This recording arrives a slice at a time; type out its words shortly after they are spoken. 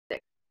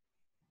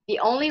The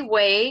only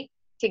way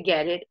to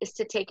get it is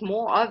to take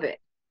more of it.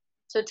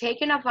 So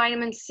take enough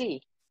vitamin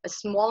C. A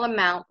small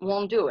amount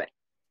won't do it.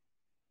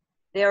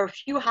 There are a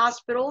few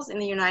hospitals in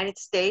the United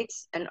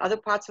States and other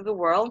parts of the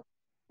world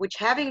which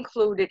have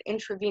included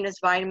intravenous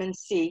vitamin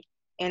C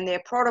in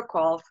their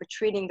protocol for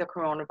treating the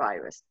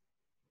coronavirus.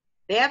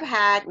 They have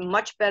had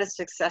much better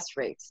success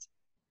rates.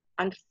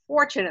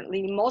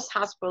 Unfortunately, most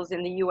hospitals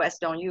in the US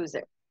don't use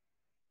it.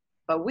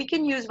 But we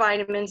can use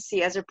vitamin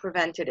C as a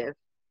preventative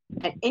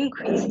and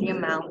increase the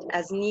amount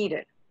as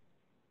needed.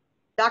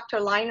 Dr.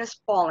 Linus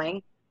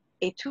Pauling,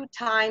 a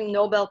two-time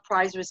Nobel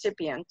Prize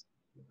recipient,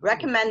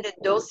 recommended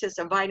doses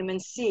of vitamin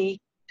C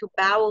to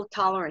bowel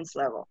tolerance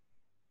level.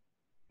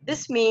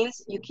 This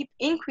means you keep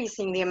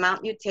increasing the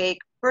amount you take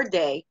per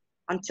day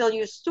until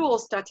your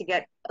stools start to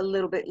get a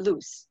little bit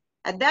loose.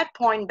 At that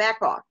point,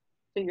 back off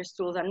so your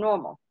stools are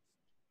normal.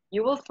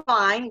 You will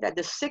find that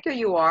the sicker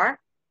you are,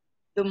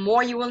 the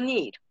more you will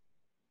need.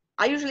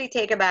 I usually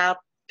take about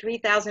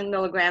 3,000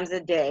 milligrams a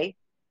day,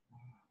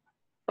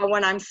 but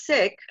when I'm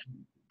sick,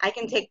 I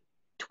can take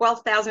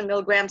 12,000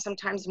 milligrams,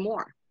 sometimes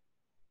more.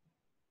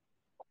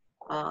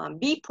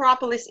 Bee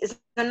propolis is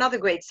another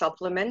great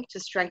supplement to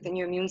strengthen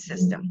your immune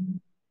system.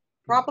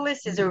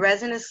 Propolis is a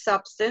resinous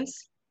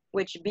substance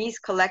which bees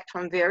collect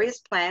from various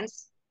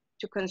plants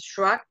to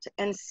construct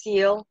and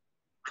seal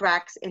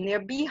cracks in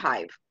their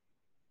beehive.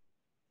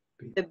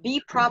 The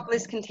bee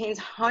propolis contains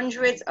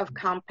hundreds of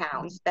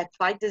compounds that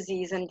fight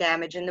disease and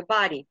damage in the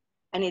body,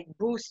 and it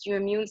boosts your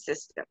immune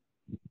system.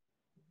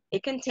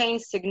 It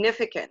contains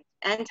significant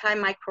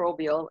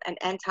antimicrobial and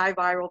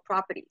antiviral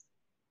properties.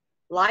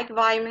 Like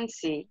vitamin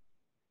C,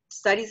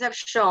 studies have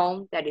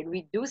shown that it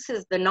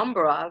reduces the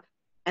number of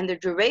and the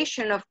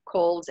duration of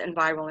colds and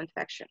viral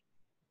infection.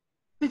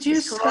 Could you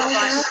spell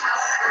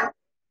that?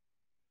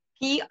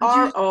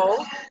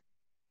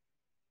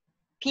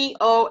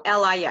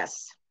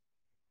 Propolis.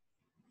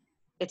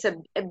 It's a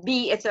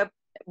B, it's a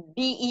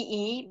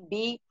B-E-E,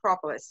 bee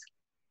propolis.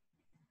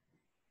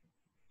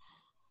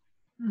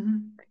 Mm-hmm.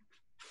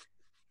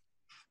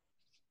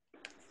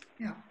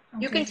 Yeah.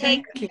 Okay. You can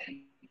take,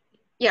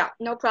 yeah,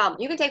 no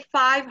problem. You can take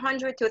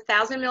 500 to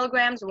 1,000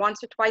 milligrams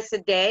once or twice a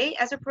day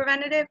as a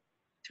preventative,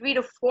 3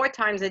 to 4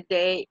 times a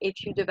day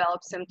if you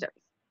develop symptoms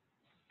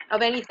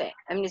of anything.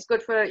 I mean, it's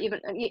good for even,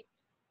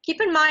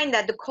 keep in mind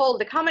that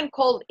the common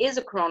cold is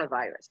a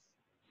coronavirus.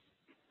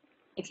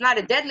 It's not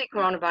a deadly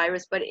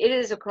coronavirus, but it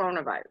is a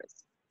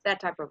coronavirus, that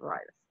type of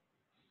virus.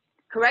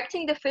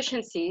 Correcting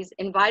deficiencies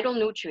in vital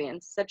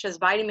nutrients, such as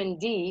vitamin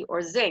D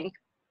or zinc,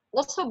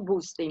 also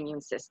boosts the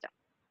immune system.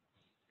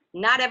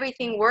 Not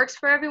everything works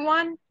for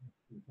everyone,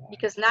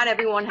 because not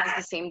everyone has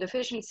the same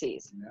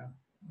deficiencies.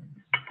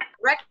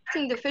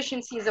 Correcting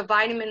deficiencies of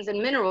vitamins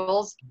and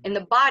minerals in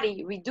the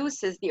body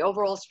reduces the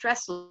overall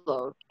stress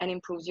load and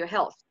improves your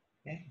health.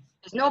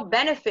 There's no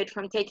benefit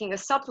from taking a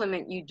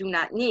supplement you do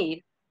not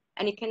need,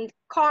 and it can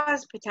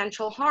cause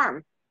potential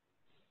harm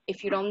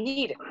if you don't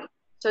need it.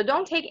 So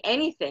don't take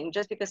anything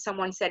just because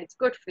someone said it's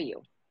good for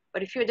you.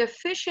 But if you're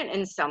deficient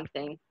in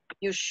something,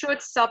 you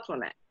should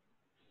supplement.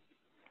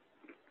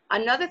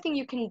 Another thing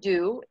you can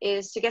do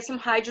is to get some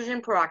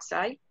hydrogen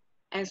peroxide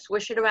and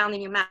swish it around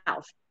in your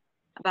mouth.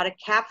 About a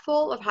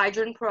capful of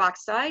hydrogen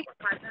peroxide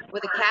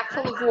with a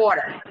capful of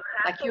water.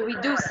 Like you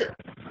reduce it.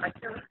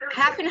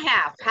 Half and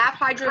half. Half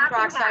hydrogen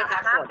peroxide,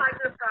 half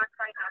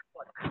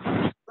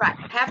water. Right,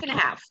 half and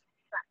half.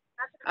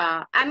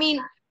 I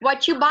mean,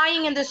 what you're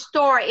buying in the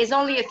store is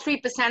only a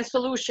 3%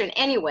 solution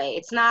anyway.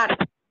 It's not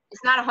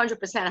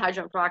 100%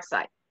 hydrogen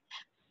peroxide.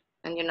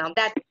 And you know,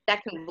 that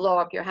can blow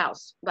up your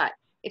house, but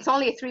it's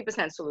only a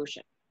 3%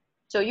 solution.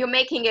 So you're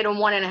making it a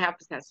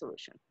 1.5%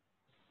 solution.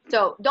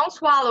 So don't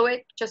swallow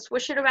it, just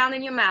swish it around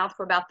in your mouth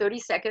for about 30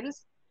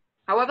 seconds,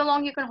 however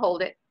long you can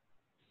hold it.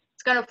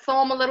 It's gonna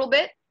foam a little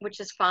bit, which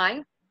is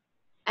fine.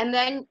 And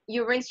then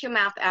you rinse your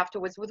mouth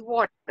afterwards with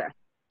water.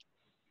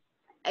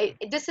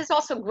 This is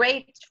also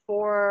great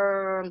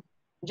for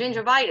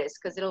gingivitis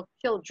because it'll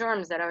kill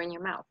germs that are in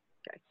your mouth.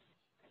 Okay.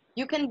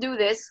 You can do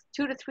this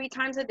 2 to 3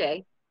 times a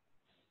day.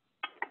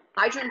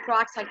 Hydrogen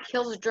peroxide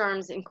kills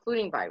germs,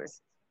 including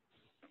viruses.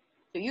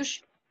 So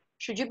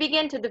should you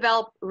begin to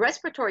develop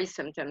respiratory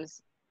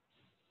symptoms,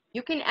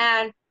 you can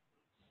add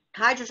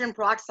hydrogen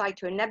peroxide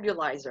to a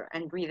nebulizer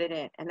and breathe it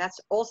in, and that's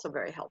also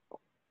very helpful.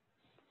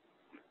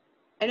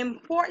 An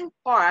important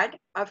part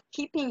of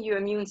keeping your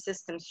immune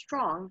system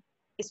strong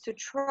is to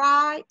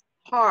try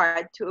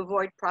hard to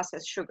avoid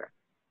processed sugar.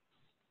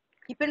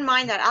 Keep in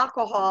mind that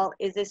alcohol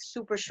is a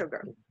super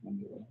sugar.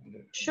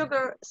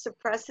 Sugar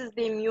suppresses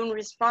the immune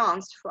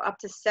response for up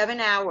to 7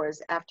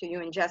 hours after you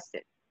ingest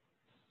it.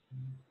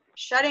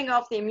 Shutting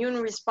off the immune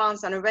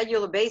response on a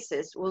regular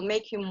basis will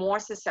make you more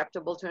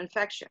susceptible to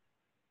infection.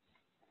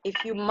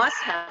 If you must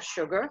have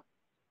sugar,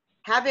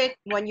 have it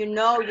when you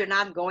know you're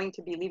not going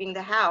to be leaving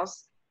the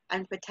house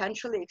and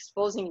potentially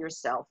exposing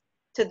yourself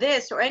to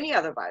this or any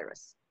other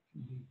virus.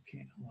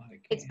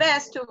 It's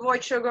best to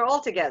avoid sugar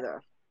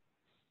altogether.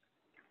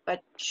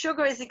 But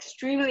sugar is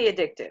extremely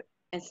addictive.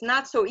 It's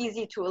not so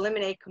easy to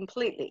eliminate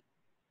completely.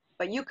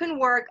 But you can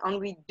work on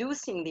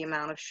reducing the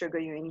amount of sugar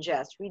you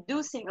ingest,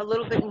 reducing a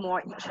little bit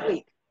more each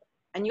week.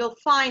 And you'll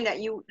find that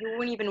you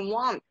wouldn't even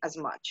want as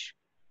much.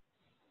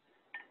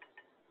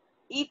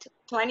 Eat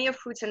plenty of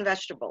fruits and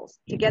vegetables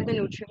to get the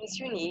nutrients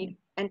you need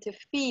and to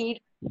feed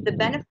the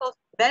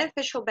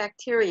beneficial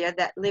bacteria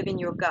that live in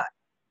your gut.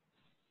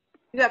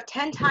 You have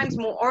 10 times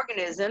more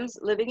organisms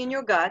living in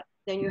your gut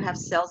than you have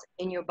cells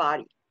in your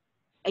body.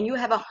 And you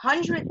have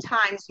 100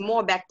 times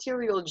more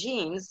bacterial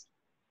genes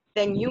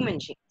than human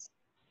genes.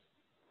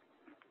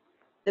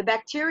 The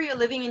bacteria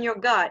living in your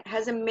gut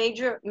has a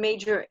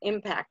major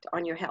impact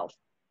on your health.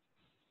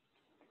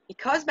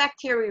 Because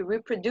bacteria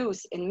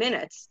reproduce in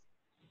minutes,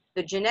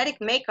 the genetic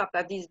makeup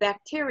of these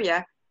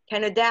bacteria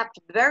can adapt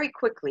very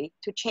quickly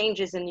to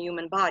changes in the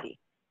human body.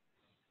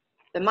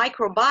 The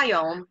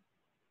microbiome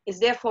is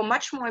therefore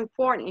much more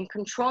important in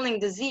controlling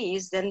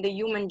disease than the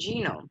human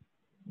genome.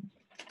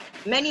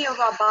 Many of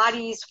our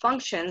body's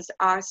functions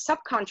are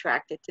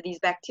subcontracted to these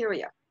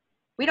bacteria.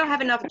 We don't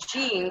have enough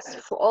genes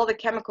for all the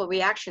chemical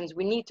reactions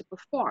we need to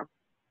perform.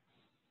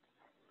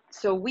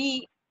 So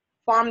we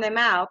farm them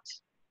out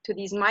to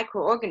these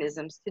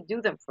microorganisms to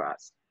do them for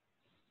us.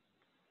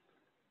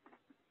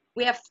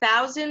 We have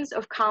thousands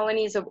of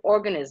colonies of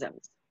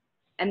organisms,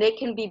 and they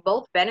can be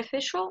both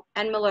beneficial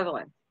and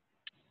malevolent.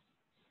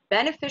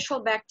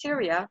 Beneficial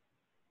bacteria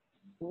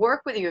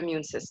work with your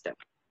immune system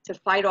to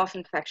fight off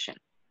infection.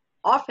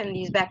 Often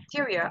these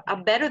bacteria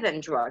are better than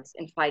drugs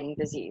in fighting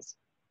disease.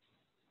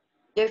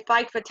 They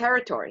fight for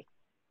territory.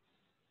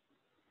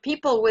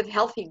 People with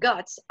healthy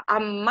guts are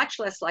much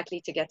less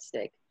likely to get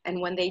sick,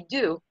 and when they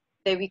do,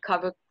 they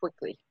recover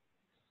quickly.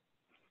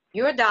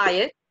 Your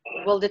diet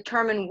will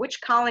determine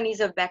which colonies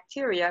of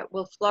bacteria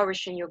will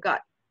flourish in your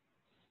gut.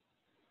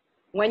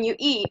 When you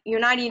eat, you're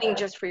not eating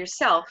just for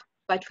yourself,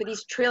 but for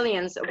these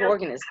trillions of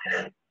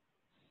organisms.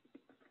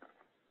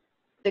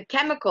 The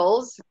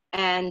chemicals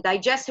and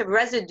digestive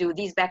residue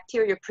these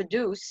bacteria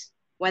produce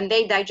when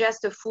they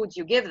digest the foods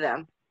you give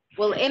them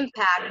will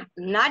impact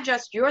not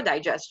just your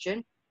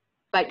digestion,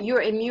 but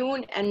your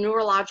immune and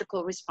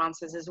neurological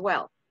responses as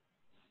well.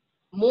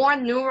 More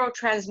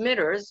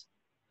neurotransmitters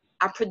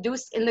are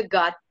produced in the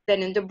gut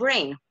than in the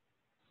brain.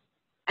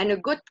 And a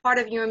good part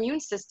of your immune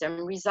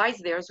system resides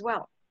there as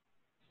well.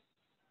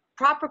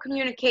 Proper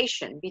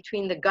communication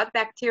between the gut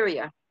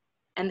bacteria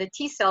and the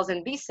T cells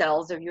and B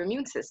cells of your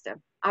immune system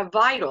are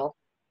vital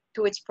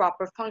to its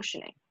proper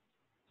functioning.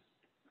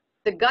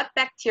 The gut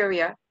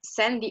bacteria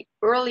send the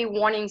early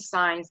warning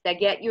signs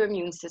that get your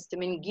immune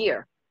system in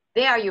gear.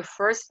 They are your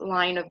first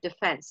line of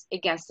defense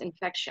against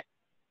infection.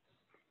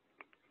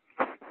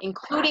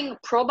 Including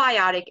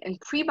probiotic and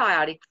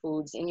prebiotic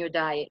foods in your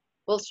diet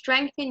will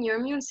strengthen your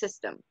immune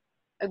system,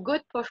 a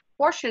good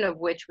portion of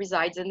which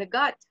resides in the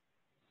gut.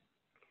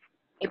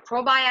 A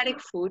probiotic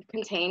food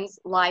contains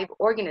live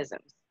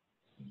organisms.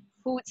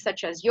 Foods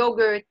such as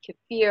yogurt,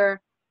 kefir,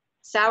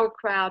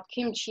 sauerkraut,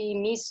 kimchi,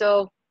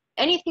 miso,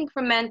 anything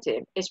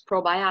fermented is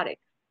probiotic.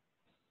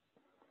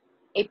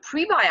 A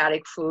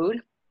prebiotic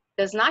food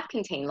does not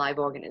contain live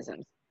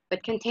organisms,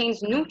 but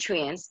contains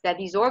nutrients that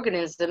these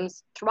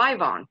organisms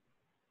thrive on.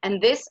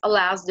 And this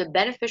allows the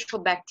beneficial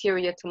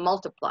bacteria to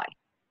multiply.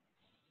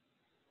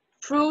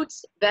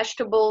 Fruits,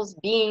 vegetables,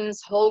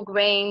 beans, whole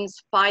grains,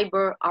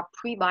 fiber are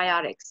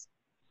prebiotics.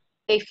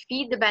 They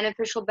feed the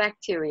beneficial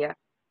bacteria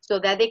so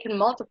that they can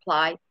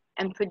multiply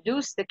and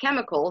produce the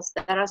chemicals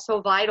that are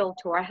so vital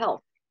to our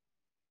health.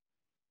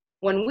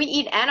 When we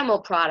eat animal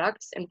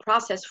products and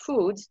processed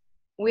foods,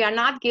 we are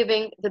not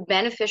giving the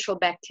beneficial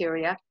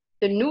bacteria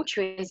the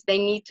nutrients they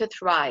need to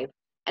thrive,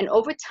 and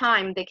over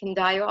time they can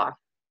die off.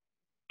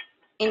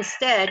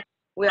 Instead,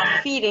 we are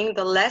feeding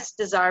the less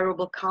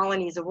desirable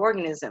colonies of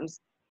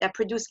organisms that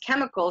produce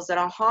chemicals that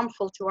are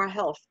harmful to our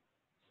health.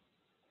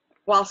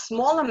 While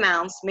small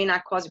amounts may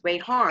not cause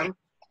great harm,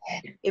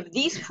 if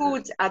these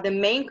foods are the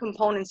main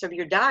components of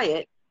your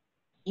diet,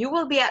 you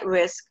will be at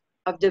risk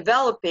of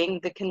developing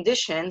the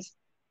conditions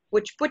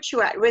which put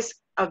you at risk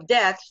of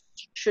death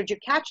should you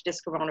catch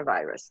this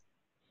coronavirus.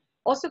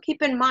 Also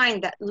keep in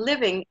mind that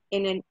living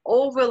in an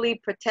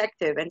overly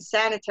protective and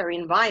sanitary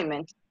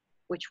environment,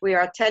 which we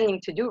are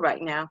tending to do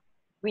right now,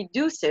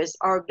 reduces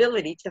our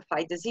ability to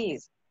fight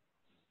disease.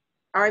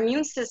 Our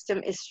immune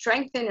system is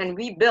strengthened and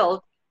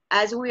rebuilt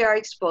as we are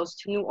exposed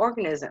to new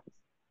organisms.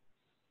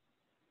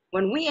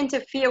 When we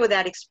interfere with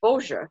that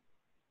exposure,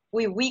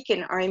 we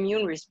weaken our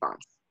immune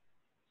response.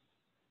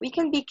 We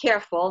can be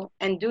careful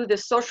and do the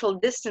social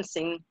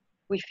distancing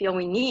we feel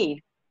we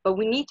need, but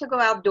we need to go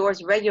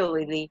outdoors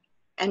regularly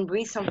and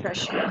breathe some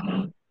fresh air.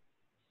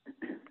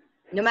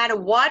 No matter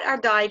what our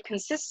diet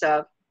consists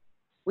of,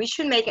 we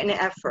should make an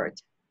effort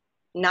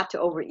not to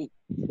overeat,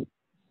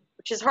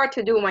 which is hard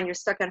to do when you're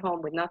stuck at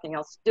home with nothing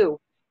else to do.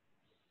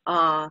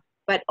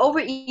 But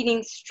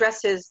overeating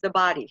stresses the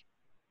body.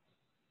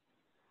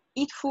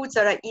 Eat foods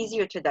that are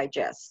easier to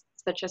digest,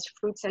 such as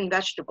fruits and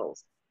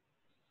vegetables.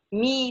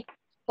 Meat,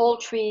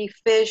 poultry,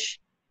 fish,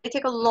 they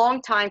take a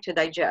long time to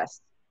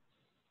digest.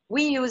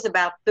 We use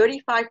about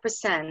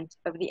 35%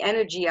 of the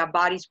energy our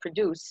bodies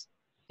produce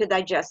to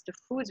digest the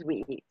foods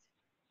we eat.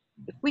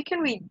 If we can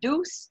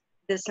reduce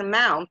this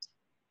amount,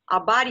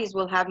 our bodies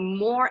will have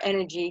more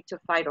energy to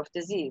fight off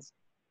disease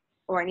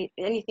or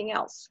anything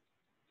else,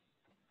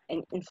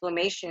 and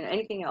inflammation,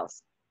 anything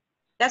else.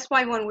 That's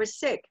why when we're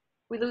sick,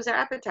 we lose our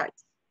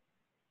appetites.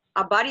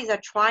 Our bodies are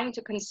trying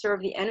to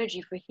conserve the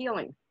energy for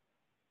healing.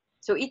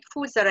 So eat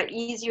foods that are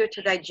easier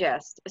to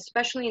digest,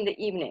 especially in the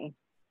evening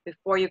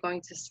before you're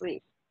going to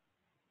sleep.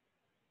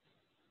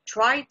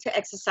 Try to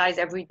exercise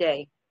every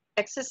day.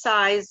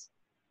 Exercise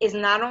is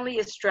not only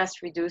a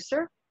stress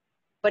reducer,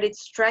 but it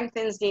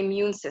strengthens the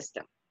immune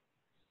system.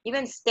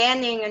 Even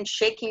standing and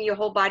shaking your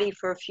whole body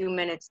for a few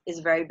minutes is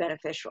very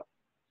beneficial.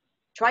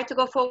 Try to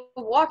go for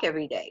a walk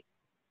every day.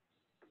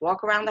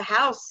 Walk around the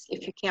house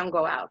if you can't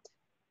go out.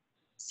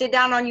 Sit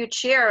down on your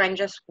chair and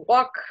just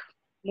walk,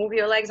 move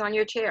your legs on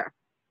your chair.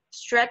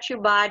 Stretch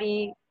your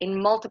body in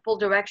multiple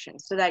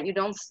directions so that you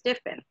don't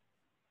stiffen.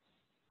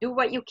 Do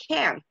what you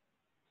can.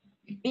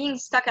 Being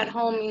stuck at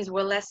home means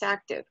we're less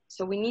active,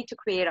 so we need to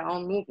create our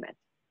own movement.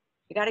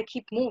 You got to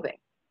keep moving.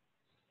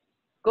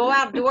 Go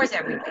outdoors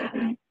every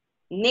day.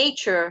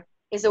 Nature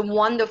is a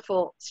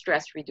wonderful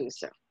stress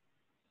reducer.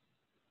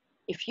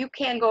 If you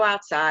can't go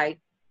outside,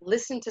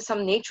 listen to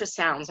some nature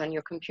sounds on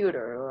your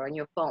computer or on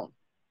your phone.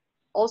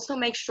 Also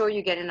make sure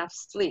you get enough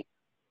sleep.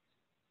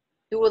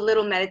 Do a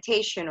little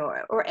meditation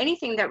or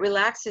anything that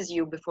relaxes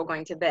you before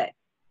going to bed.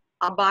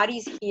 Our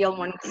bodies heal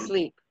when we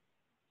sleep.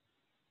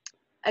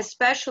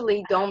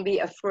 Especially don't be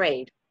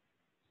afraid.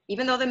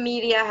 Even though the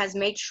media has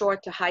made sure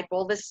to hype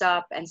all this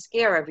up and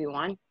scare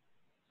everyone,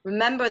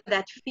 remember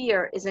that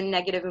fear is a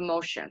negative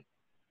emotion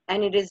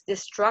and it is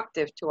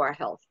destructive to our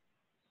health.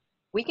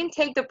 We can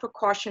take the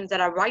precautions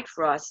that are right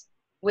for us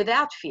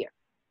without fear.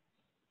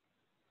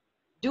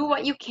 Do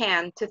what you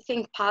can to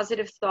think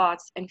positive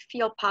thoughts and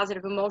feel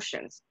positive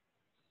emotions.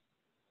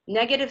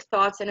 Negative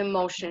thoughts and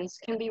emotions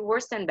can be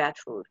worse than bad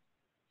food.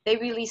 They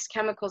release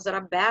chemicals that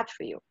are bad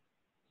for you.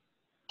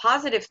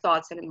 Positive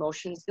thoughts and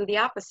emotions do the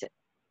opposite.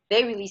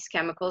 They release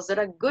chemicals that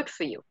are good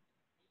for you.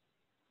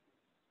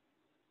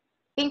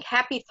 Think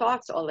happy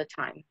thoughts all the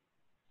time.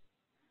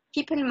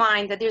 Keep in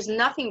mind that there's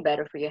nothing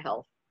better for your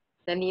health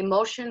than the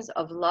emotions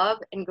of love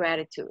and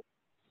gratitude.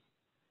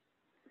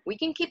 We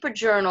can keep a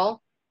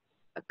journal,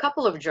 a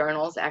couple of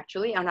journals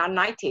actually, on our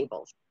night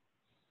tables.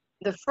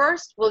 The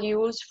first we'll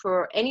use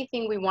for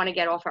anything we want to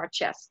get off our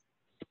chest.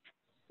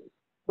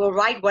 We'll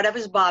write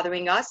whatever's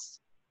bothering us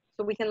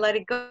so we can let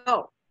it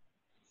go.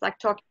 It's like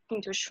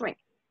talking to a shrink.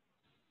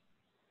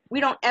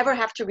 We don't ever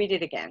have to read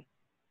it again.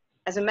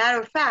 As a matter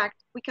of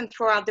fact, we can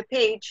throw out the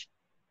page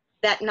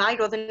that night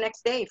or the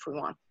next day if we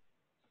want.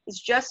 It's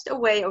just a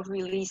way of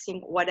releasing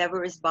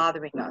whatever is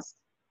bothering us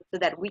so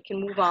that we can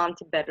move on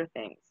to better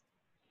things.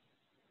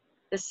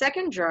 The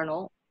second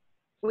journal,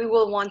 we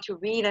will want to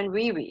read and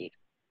reread.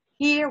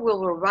 Here we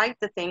will write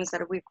the things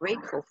that we're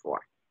grateful for.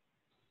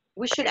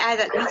 We should add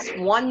at least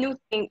one new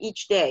thing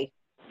each day.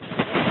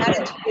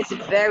 Gratitude is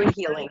very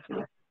healing.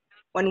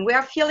 When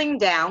we're feeling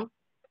down,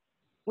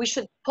 we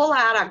should pull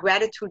out our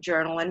gratitude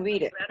journal and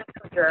read it.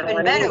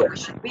 Even better, we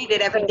should read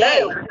it every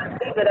day.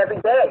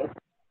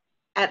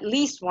 At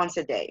least once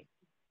a day.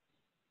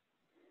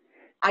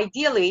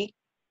 Ideally,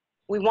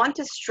 we want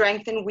to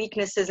strengthen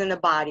weaknesses in the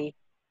body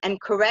and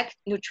correct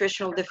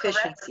nutritional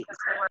deficiencies,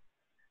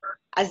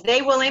 as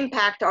they will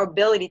impact our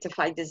ability to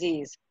fight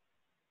disease.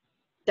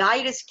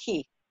 Diet is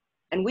key,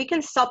 and we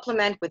can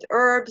supplement with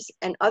herbs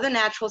and other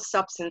natural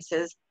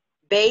substances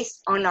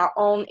based on our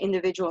own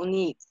individual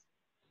needs.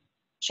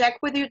 Check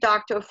with your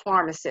doctor or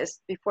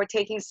pharmacist before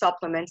taking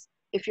supplements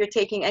if you're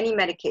taking any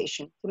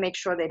medication to make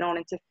sure they don't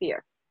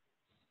interfere.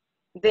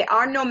 There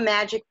are no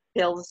magic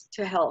pills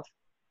to health.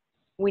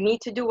 We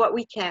need to do what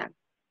we can.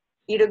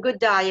 Eat a good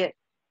diet,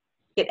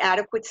 get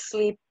adequate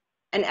sleep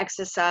and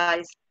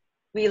exercise,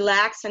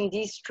 relax and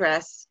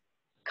de-stress,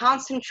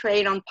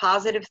 concentrate on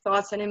positive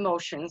thoughts and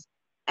emotions,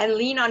 and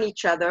lean on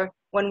each other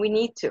when we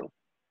need to.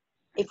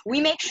 If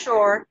we make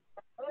sure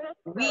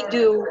we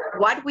do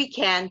what we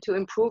can to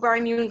improve our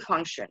immune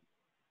function,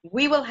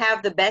 we will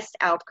have the best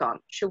outcome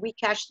should we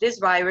catch this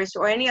virus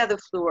or any other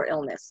flu or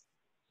illness.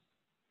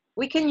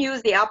 We can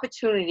use the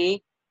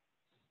opportunity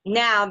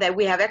now that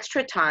we have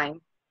extra time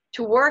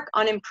to work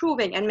on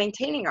improving and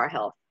maintaining our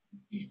health.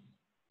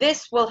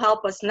 This will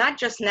help us not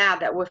just now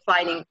that we're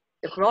fighting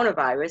the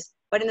coronavirus,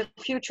 but in the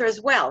future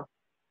as well.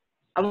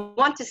 I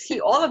want to see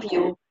all of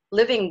you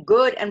living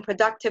good and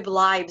productive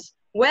lives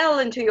well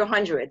into your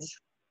hundreds.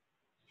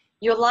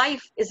 Your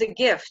life is a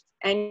gift,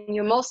 and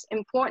your most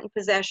important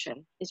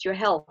possession is your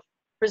health.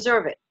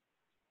 Preserve it.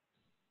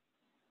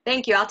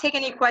 Thank you. I'll take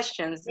any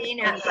questions.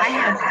 Dina, I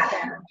have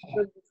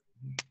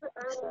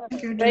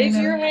Thank you, Raise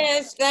Dina. your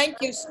hands. Thank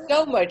you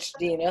so much,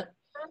 Dina.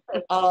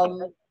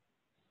 Are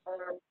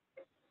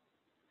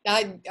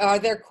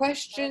there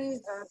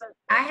questions?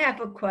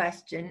 a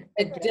question.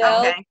 Adele?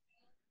 Okay.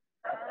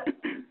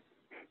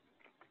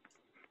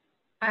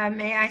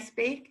 May I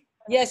speak?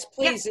 Yes,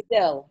 please,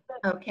 Adele.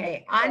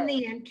 Okay, on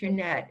the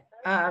internet,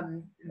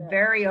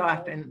 very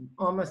often,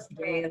 almost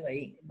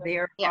daily,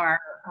 there Yeah.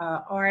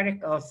 are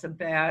articles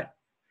about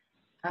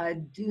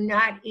do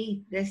not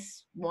eat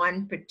this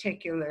one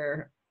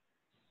particular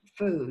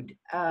food.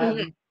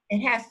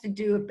 It has to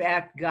do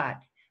about gut.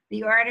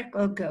 The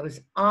article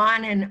goes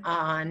on, and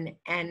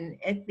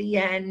at the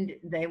end,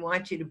 they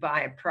want you to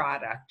buy a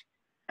product.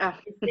 Oh.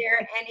 Is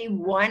there any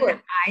one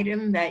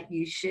item that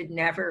you should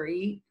never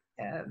eat?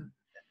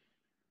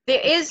 There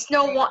is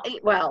no one,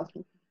 well,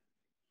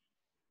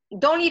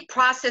 don't eat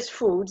processed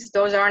foods.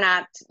 Those are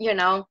not,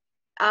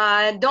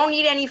 don't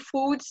eat any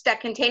foods that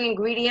contain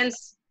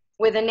ingredients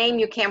with a name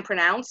you can't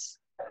pronounce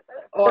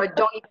or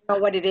don't even know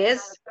what it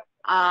is.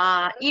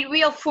 Eat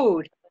real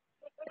food.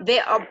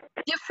 There are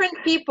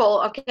different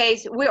people, okay?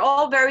 So we're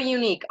all very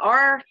unique.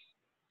 Our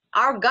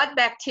gut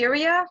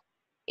bacteria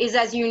is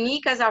as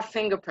unique as our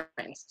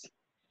fingerprints,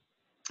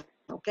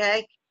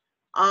 okay?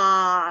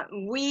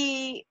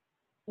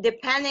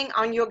 Depending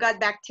on your gut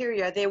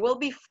bacteria, there will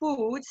be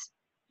foods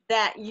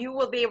that you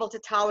will be able to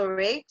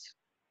tolerate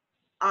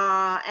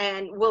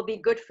and will be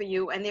good for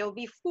you, and there will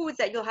be foods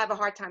that you'll have a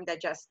hard time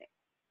digesting.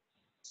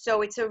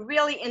 So it's a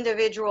really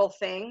individual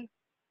thing.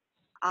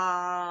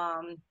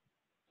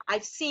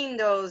 I've seen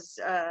those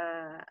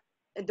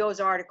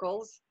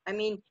articles. I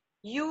mean,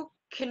 you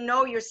can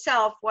know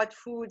yourself what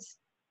foods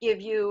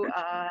give you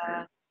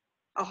a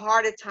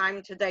harder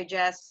time to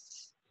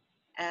digest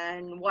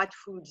and what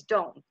foods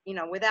don't.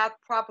 Without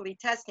properly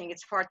testing,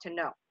 it's hard to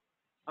know.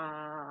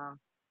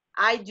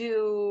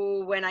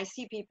 When I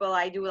see people,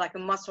 I do like a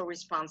muscle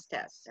response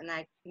test, and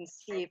I can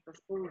see if the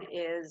food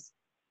is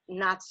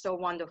not so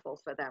wonderful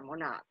for them or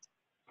not.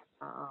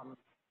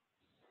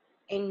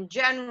 In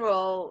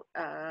general,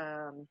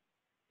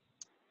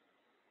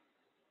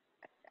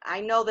 I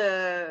know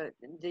the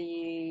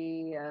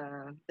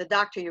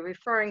doctor you're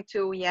referring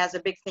to, he has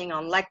a big thing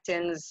on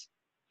lectins,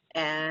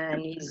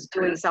 and he's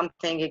doing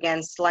something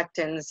against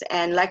lectins,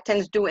 and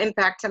lectins do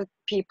impact some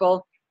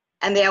people,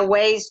 and there are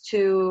ways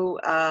to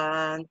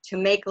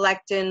make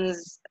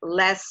lectins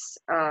less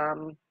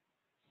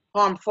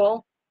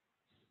harmful,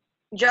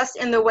 just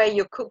in the way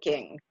you're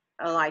cooking.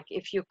 Like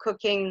if you're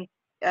cooking,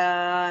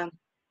 you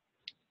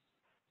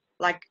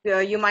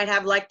might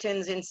have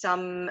lectins in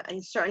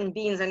certain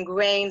beans and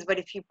grains, but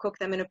if you cook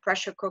them in a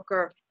pressure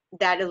cooker,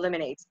 that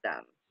eliminates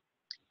them.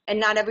 And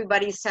not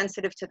everybody is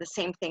sensitive to the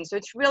same thing. So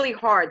it's really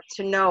hard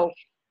to know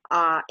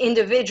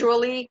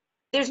individually.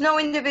 There's no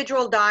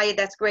individual diet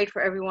that's great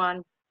for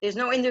everyone. There's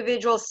no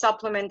individual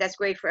supplement that's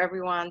great for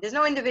everyone. There's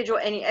no individual,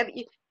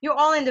 you're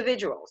all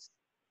individuals.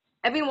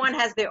 Everyone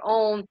has their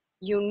own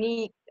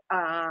unique,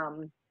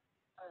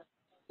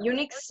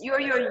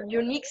 your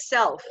unique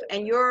self,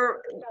 and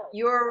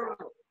the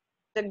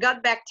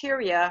gut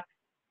bacteria,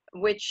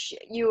 which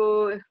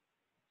you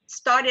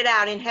started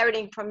out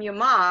inheriting from your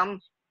mom,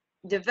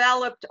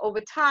 developed over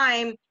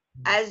time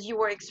as you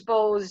were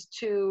exposed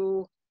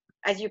to,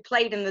 as you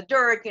played in the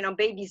dirt.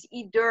 Babies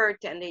eat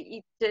dirt, and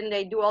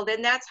they do all that,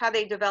 and that's how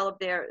they develop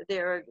their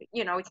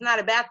it's not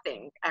a bad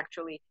thing,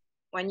 actually.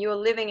 When you're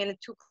living in a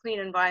too clean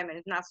environment,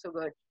 it's not so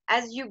good.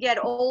 As you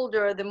get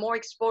older, the more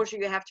exposure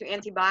you have to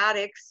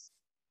antibiotics,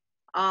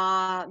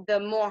 the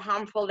more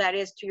harmful that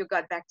is to your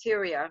gut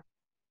bacteria.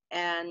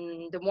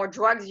 And the more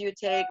drugs you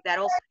take, that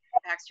also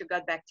impacts your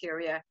gut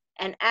bacteria.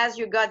 And as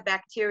your gut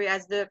bacteria,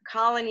 as the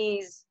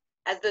colonies,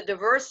 as the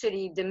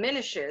diversity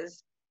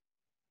diminishes,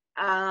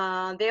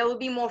 there will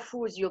be more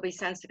foods you'll be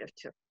sensitive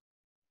to.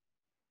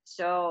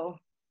 So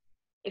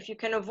if you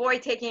can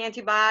avoid taking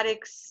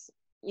antibiotics,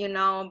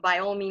 by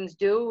all means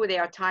do.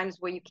 There are times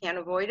where you can't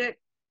avoid it.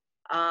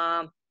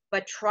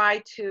 But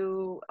try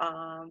to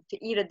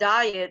eat a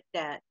diet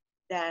that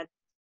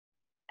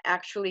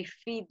actually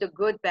feed the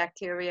good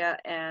bacteria,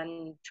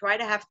 and try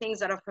to have things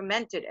that are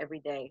fermented every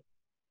day.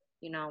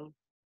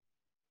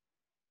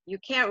 You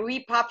can't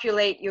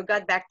repopulate your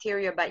gut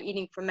bacteria by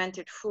eating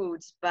fermented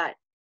foods, but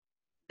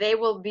they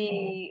will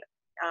be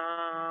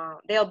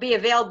they'll be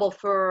available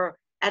for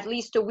at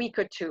least a week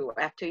or two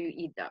after you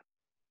eat them.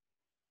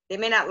 They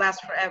may not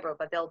last forever,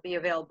 but they'll be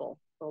available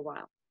for a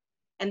while,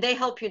 and they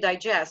help you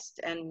digest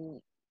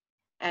and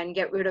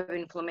get rid of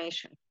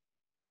inflammation.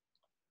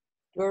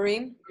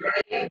 Doreen?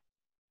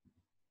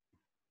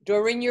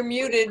 Doreen, you're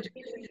muted.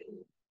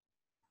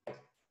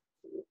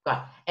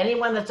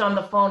 Anyone that's on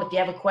the phone, if you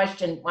have a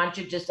question, why don't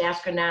you just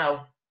ask her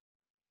now?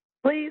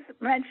 Please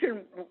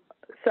mention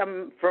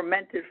some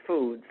fermented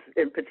foods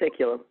in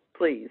particular,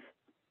 please.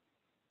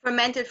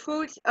 Fermented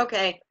foods?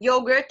 Okay,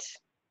 yogurt.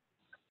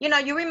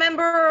 You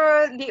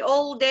remember the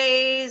old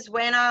days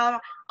when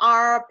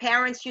our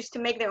parents used to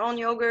make their own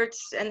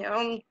yogurts and their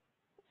own,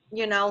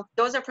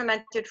 those are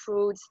fermented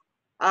foods.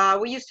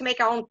 We used to make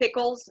our own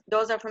pickles.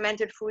 Those are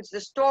fermented foods. The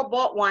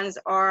store-bought ones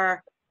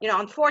are,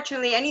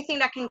 unfortunately, anything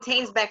that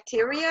contains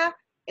bacteria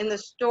in the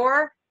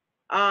store,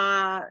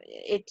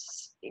 it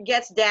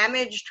gets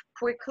damaged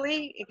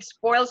quickly, it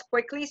spoils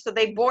quickly, so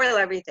they boil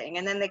everything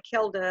and then they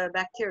kill the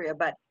bacteria.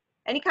 But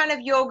any kind of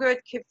yogurt,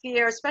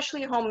 kefir,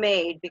 especially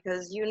homemade,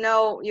 because you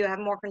have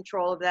more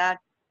control of that.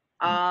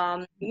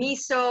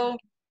 Miso,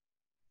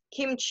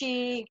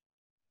 kimchi,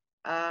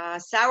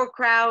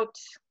 sauerkraut,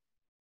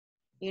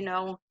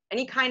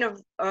 any kind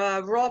of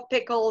raw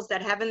pickles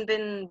that haven't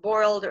been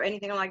boiled or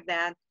anything like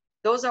that.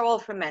 Those are all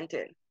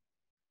fermented.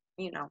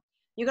 You know,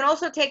 you can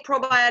also take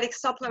probiotic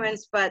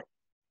supplements, but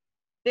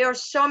there are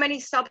so many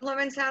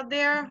supplements out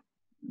there,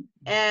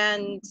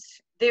 and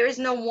there is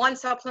no one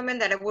supplement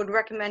that I would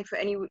recommend for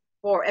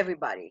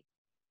everybody.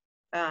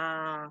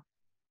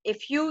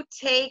 If you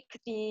take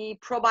the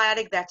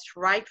probiotic that's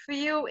right for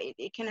you,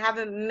 it can have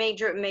a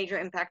major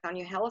impact on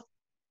your health.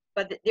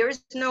 But there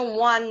is no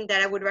one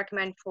that I would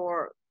recommend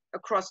for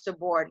across the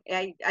board.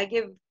 I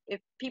give, if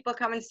people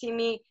come and see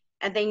me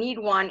and they need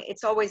one,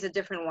 it's always a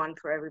different one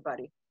for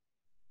everybody.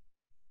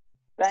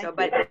 Thank So, you.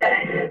 but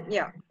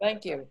yeah.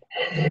 Thank you.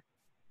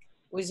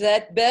 Was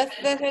that Beth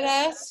that had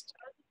asked?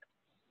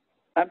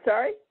 I'm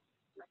sorry?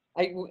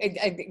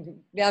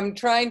 I'm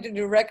trying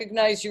to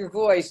recognize your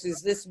voice.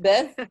 Is this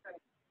Beth?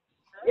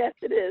 Yes,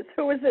 it is.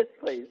 Who is this,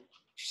 please?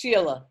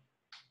 Sheila.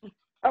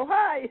 Oh,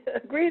 hi.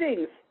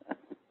 Greetings.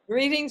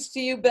 Greetings to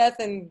you, Beth,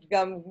 and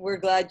we're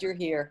glad you're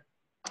here.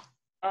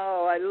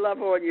 Oh, I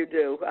love all you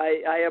do.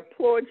 I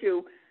applaud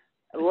you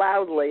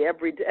loudly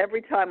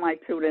every time I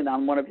tune in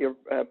on one of your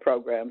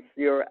programs.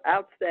 You're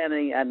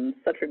outstanding and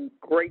such a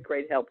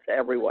great help to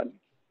everyone.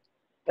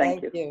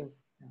 Thank you.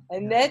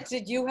 Annette,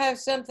 did you have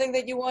something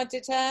that you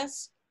wanted to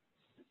ask?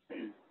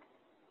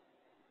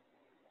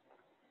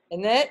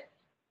 Annette?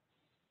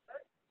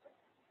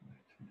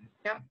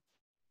 Yeah.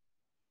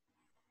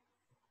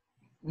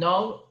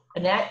 No?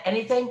 Annette,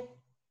 anything?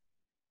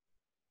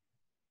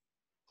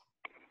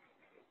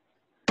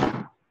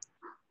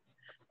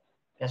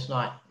 Guess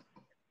not.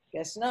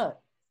 Guess not.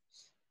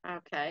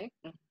 Okay.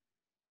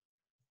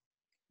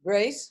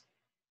 Grace?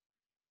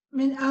 I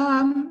mean,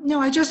 no,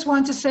 I just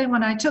want to say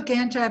when I took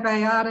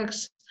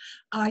antibiotics,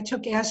 I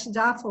took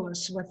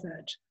acidophilus with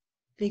it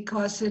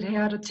because it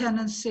had a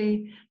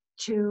tendency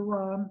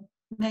to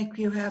make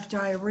you have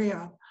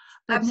diarrhea.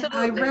 But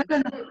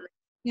Absolutely.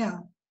 yeah.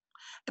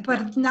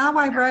 But now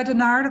I read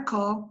an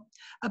article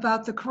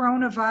about the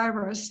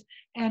coronavirus,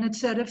 and it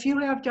said if you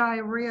have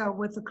diarrhea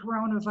with the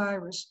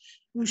coronavirus,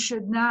 you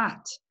should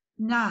not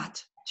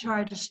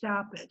try to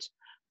stop it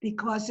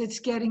because it's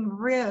getting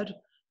rid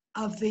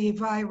of the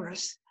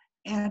virus,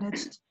 and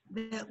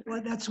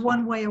that's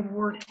one way of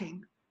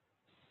working.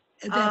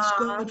 That's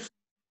good.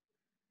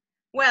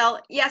 Well,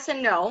 yes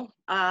and no.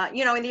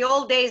 You know, in the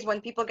old days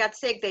when people got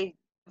sick, the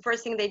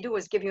first thing they do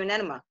is give you an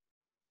enema.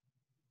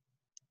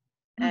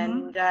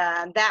 And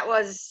that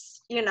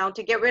was, you know,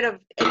 to get rid of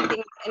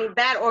any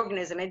bad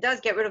organism. It does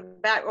get rid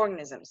of bad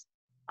organisms.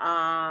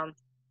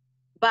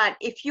 But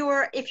if you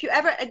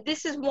ever,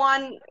 this is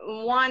one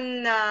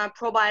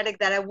probiotic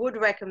that I would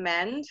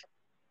recommend.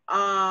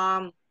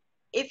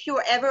 If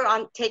you're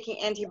ever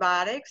taking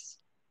antibiotics,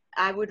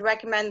 I would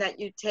recommend that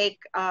you take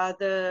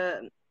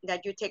the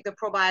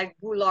probiotic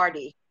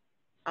Boulardi.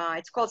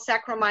 It's called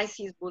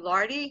Saccharomyces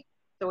boulardii,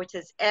 so which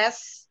is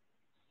S.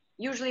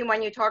 Usually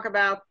when you talk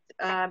about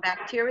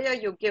bacteria,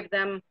 you give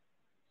them,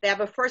 they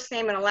have a first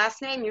name and a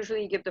last name.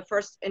 Usually you give the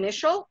first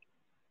initial,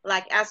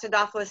 like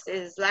acidophilus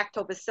is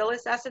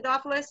lactobacillus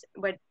acidophilus,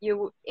 but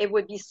it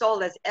would be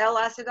sold as L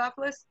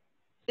acidophilus.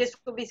 This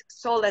will be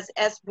sold as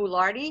S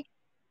boulardii,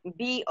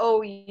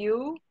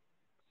 Boulardii.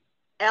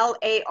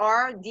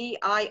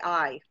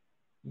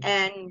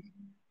 And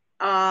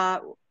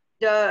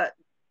the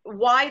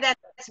why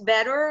that's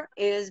better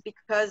is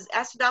because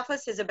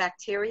acidophilus is a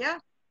bacteria,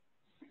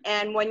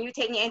 and when you're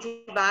taking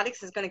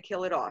antibiotics, it's going to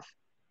kill it off.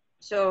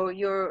 So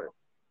you're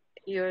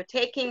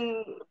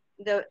taking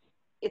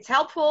it's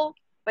helpful,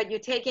 but you're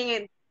taking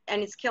it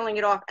and it's killing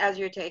it off as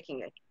you're taking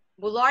it.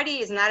 Boulardii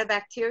is not a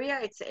bacteria.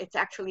 It's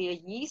actually a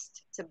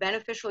yeast. It's a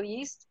beneficial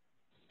yeast,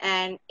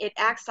 and it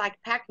acts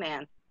like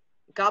Pac-Man,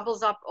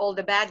 gobbles up all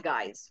the bad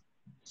guys.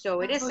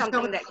 So it is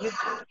something that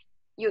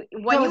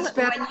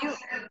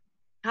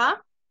huh?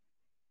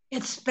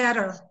 It's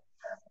better.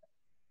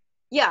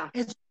 Yeah.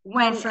 It's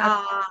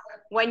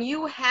When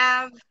you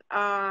have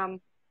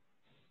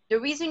the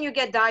reason you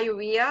get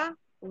diarrhea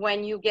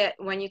when you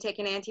take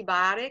an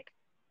antibiotic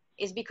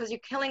is because you're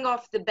killing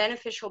off the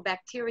beneficial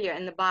bacteria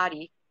in the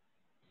body.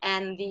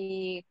 And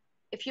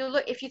if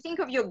you think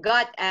of your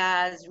gut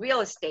as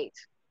real estate,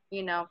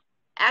 you know,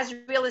 as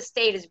real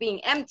estate is being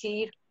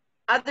emptied,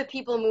 other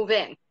people move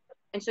in.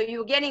 And so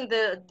you're getting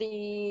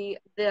the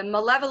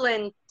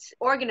malevolent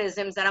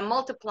organisms that are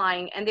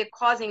multiplying and they're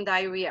causing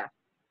diarrhea.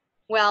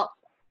 Well,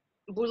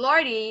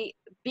 Boulardii,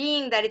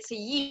 being that it's a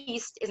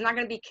yeast, is not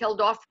going to be killed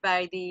off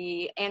by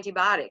the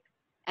antibiotic.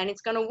 And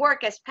it's going to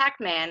work as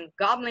Pac-Man,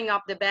 gobbling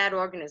up the bad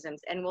organisms,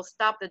 and will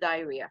stop the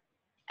diarrhea.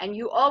 And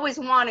you always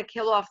want to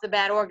kill off the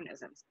bad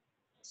organisms.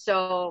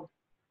 So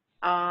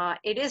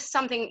it is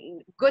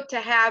something good to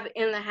have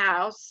in the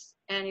house.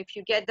 And if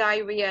you get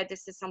diarrhea,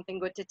 this is something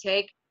good to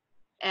take.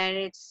 And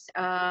it's,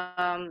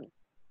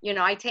 you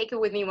know, I take it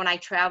with me when I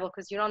travel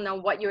because you don't know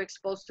what you're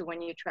exposed to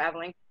when you're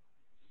traveling.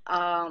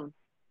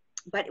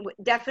 But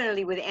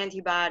definitely with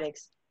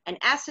antibiotics. And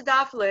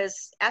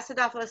acidophilus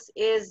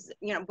is,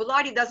 you know,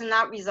 Boulardii does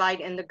not reside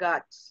in the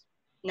gut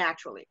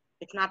naturally.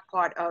 It's not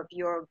part of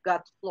your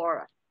gut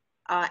flora.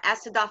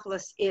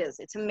 acidophilus is.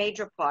 It's a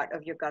major part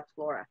of your gut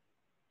flora.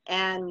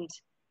 And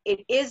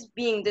it is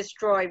being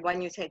destroyed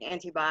when you take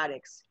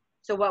antibiotics.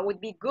 So what would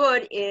be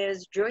good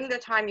is during the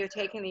time you're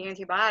taking the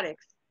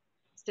antibiotics,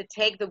 to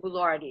take the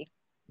Boulardi.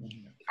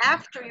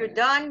 After you're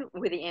done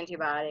with the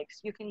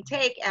antibiotics, you can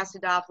take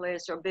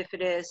acidophilus or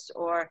bifidus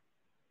or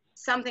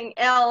something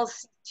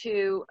else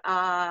to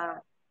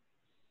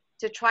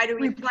try to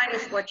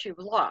replenish what you've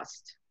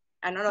lost.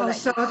 I don't know.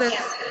 So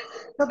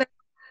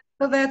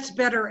that's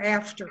better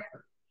after.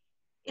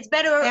 It's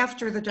better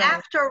after the dose.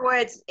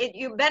 Afterwards.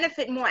 You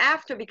benefit more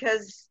after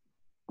because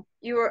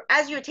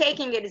as you're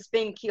taking it, it's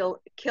being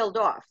killed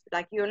off.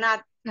 Like you're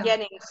not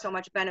getting so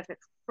much benefit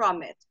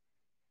from it.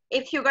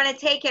 If you're going to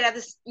take it at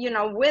this,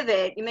 with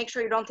it, you make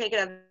sure you don't take it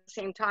at the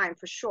same time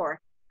for sure,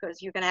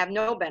 because you're going to have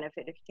no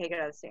benefit if you take it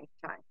at the same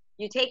time.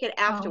 You take it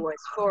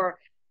afterwards for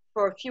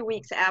a few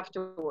weeks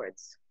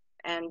afterwards,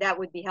 and that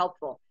would be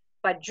helpful.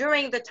 But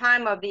during the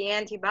time of the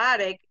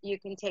antibiotic, you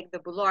can take the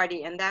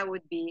Boulardi, and that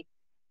would be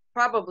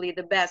probably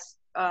the best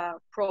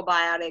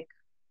probiotic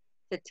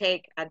to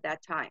take at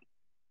that time.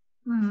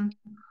 Mm-hmm.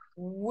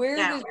 Where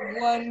does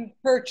one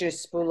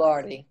purchase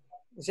Boulardi?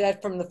 Is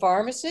that from the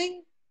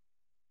pharmacy?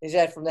 Is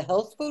that from the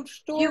health food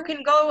store? You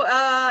can go,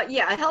 a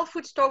health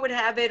food store would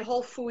have it.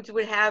 Whole Foods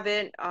would have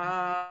it.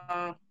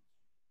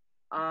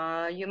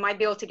 You might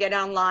be able to get it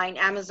online,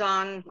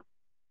 Amazon,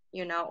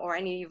 or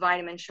any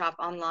vitamin shop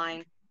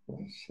online.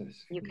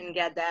 You can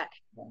get that.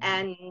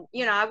 And,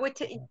 I would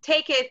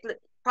take it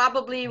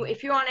probably,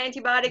 if you're on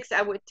antibiotics,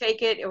 I would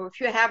take it, or if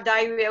you have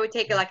diarrhea, I would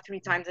take it like 3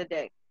 times a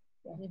day.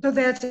 So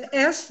that's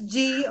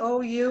SGOULARDII?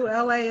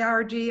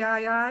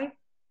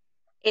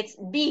 It's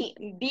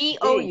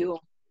B-O-U.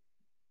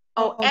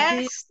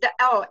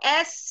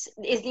 S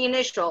is the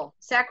initial,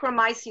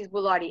 Saccharomyces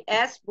boulardii,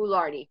 S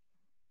Boulardi.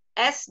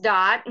 S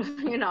dot,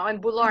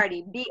 and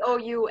Boulardi,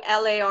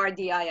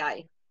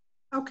 B-O-U-L-A-R-D-I-I.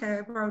 Okay, I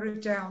wrote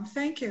it down.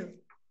 Thank you.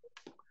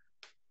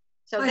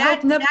 So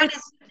that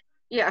is,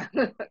 yeah.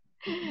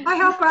 I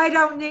hope I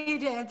don't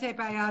need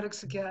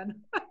antibiotics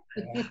again.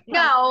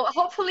 No,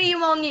 hopefully you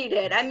won't need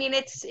it. I mean,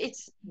 it's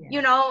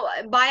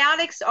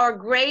biotics are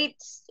great.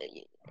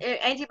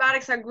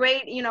 Antibiotics are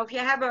great. If you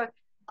have a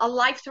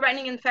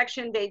life-threatening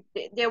infection,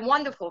 they're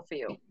wonderful for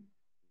you.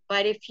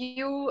 But if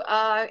you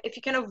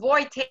can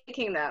avoid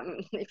taking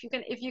them, if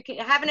you can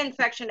have an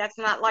infection that's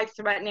not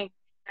life-threatening,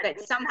 that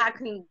somehow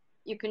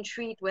you can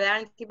treat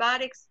without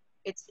antibiotics,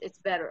 it's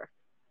better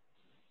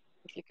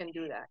if you can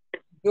do that.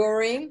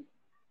 Doreen?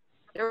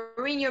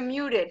 Doreen, you're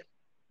muted.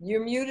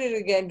 You're muted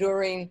again,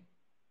 Doreen.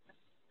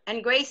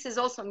 And Grace is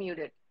also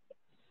muted.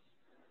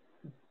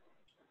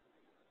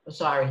 I'm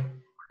sorry.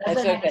 That's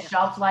Doesn't it okay. have a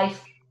shelf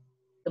life,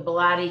 the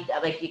Boulardi,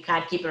 like you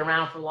can't keep it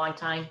around for a long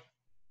time?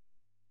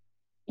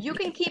 You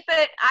can keep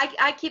it,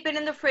 I keep it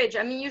in the fridge.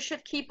 I mean, you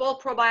should keep all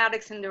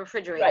probiotics in the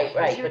refrigerator.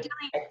 Right.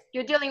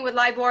 You're dealing with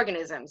live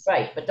organisms.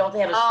 Right, but don't they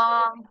have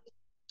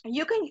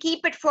you can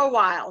keep it for a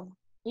while.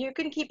 You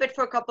can keep it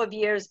for a couple of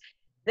years.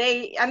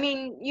 You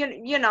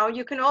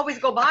can always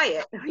go buy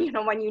it,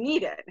 when you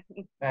need it.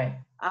 Right.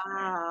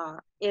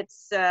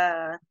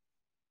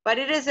 But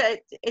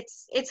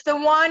it's the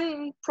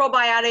one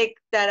probiotic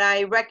that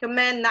I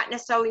recommend, not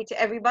necessarily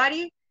to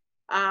everybody,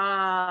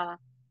 all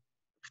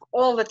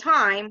the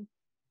time.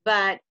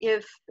 But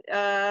if,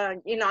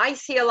 I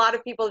see a lot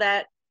of people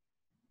that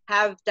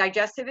have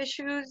digestive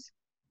issues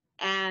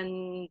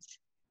and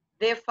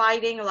they're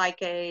fighting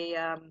like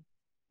a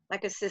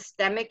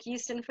systemic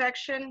yeast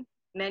infection,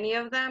 many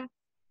of them,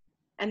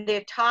 and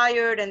they're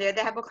tired and they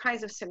have all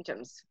kinds of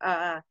symptoms.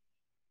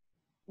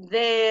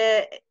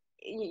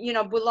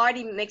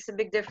 Boulardi makes a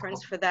big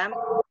difference for them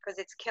because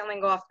it's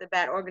killing off the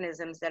bad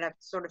organisms that have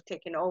sort of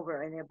taken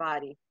over in their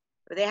body.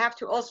 But they have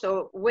to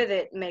also, with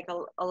it, make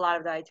a lot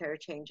of dietary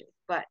changes.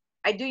 But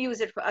I do use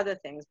it for other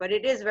things, but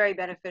it is very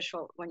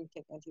beneficial when you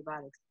take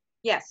antibiotics.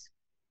 Yes.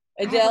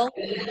 Adele?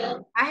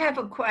 I have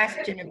a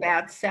question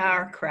about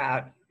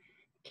sauerkraut.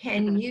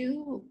 Can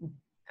you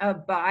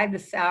buy the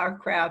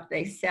sauerkraut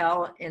they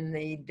sell in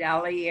the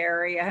deli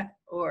area,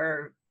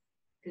 or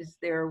is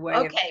there a way?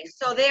 Okay,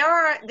 so there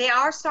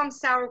are some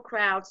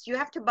sauerkrauts. You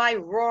have to buy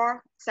raw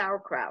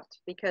sauerkraut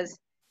because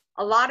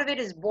a lot of it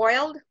is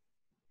boiled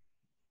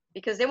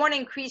because they want to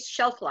increase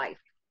shelf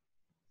life.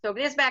 So if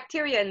there's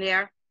bacteria in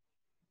there,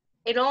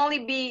 it'll only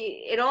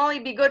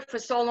be good for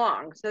so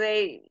long. So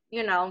they,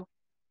 the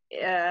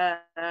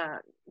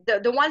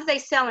ones they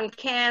sell in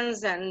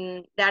cans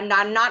and that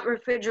are not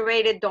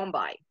refrigerated, don't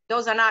buy.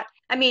 Those are not,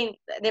 I mean,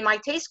 they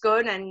might taste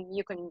good and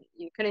you can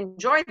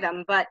enjoy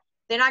them, but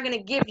they're not going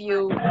to give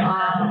you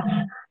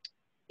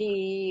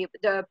the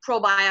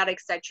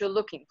probiotics that you're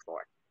looking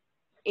for.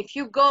 If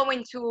you go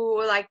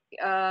into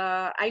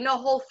I know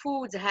Whole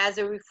Foods has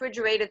a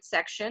refrigerated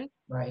section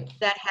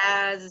that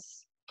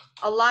has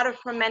a lot of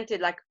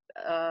fermented,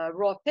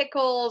 raw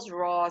pickles,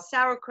 raw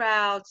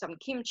sauerkraut, some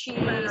kimchi,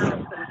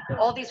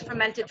 all these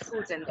fermented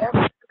foods in there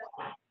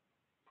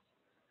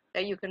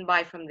that you can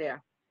buy from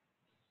there.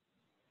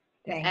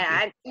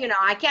 Thank you.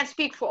 I can't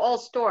speak for all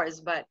stores,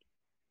 but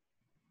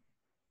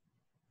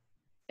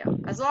Yeah,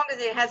 as long as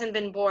it hasn't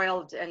been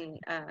boiled and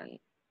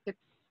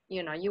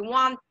you know, you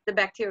want the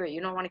bacteria.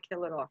 You don't want to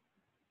kill it off.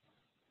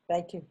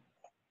 Thank you.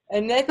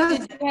 Annette,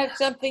 did you have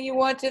something you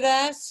wanted to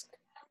ask?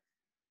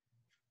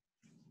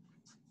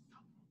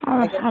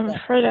 I'm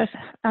afraid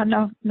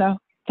no.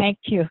 Thank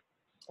you.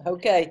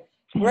 Okay.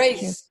 Thank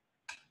Grace.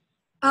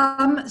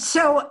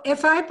 So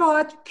if I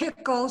bought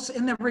pickles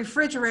in the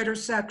refrigerator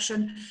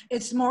section,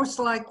 it's most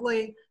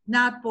likely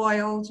not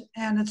boiled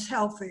and it's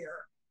healthier.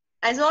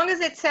 As long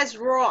as it says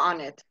raw on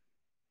it.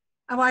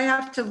 Oh, I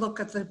have to look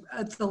at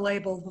the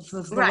label of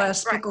the Right,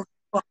 last right. pickle,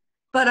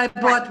 but I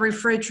bought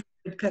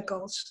refrigerated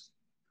pickles.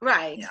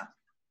 Right. Yeah.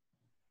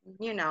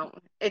 You know,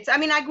 it's, I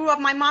mean, I grew up,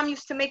 my mom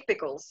used to make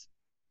pickles.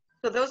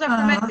 So those are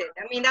fermented.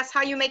 I mean, that's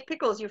how you make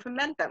pickles. You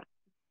ferment them.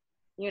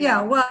 You know?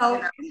 Yeah,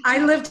 well, I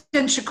lived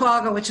in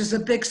Chicago, which is a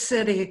big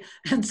city,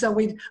 and so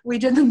we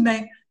didn't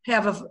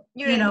have a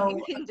you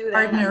didn't do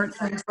that. garden or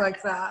things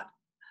like that.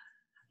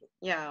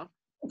 Yeah.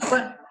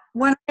 But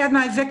when I had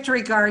my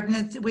victory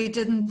garden, we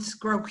didn't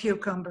grow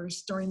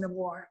cucumbers during the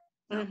war.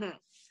 Mm-hmm.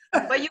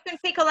 But you can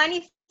pickle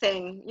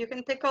anything. You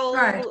can pickle.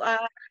 Right.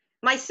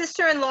 My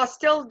sister-in-law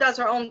still does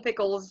her own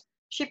pickles.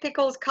 She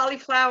pickles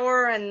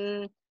cauliflower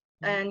and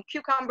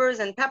cucumbers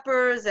and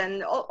peppers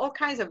and all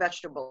kinds of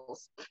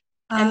vegetables.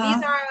 And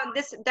these are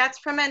that's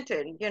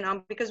fermented, you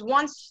know, because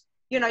once,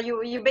 you know,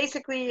 you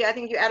basically, I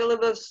think you add a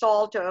little bit of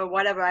salt or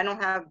whatever. I'm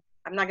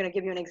not going to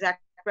give you an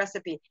exact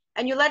recipe.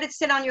 And you let it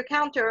sit on your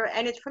counter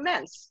and it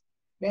ferments.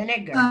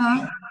 Vinegar.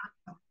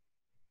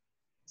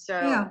 So.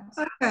 Yeah,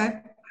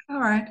 okay, all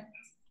right.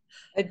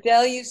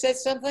 Adele, you said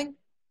something?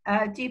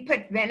 Do you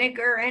put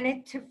vinegar in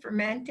it to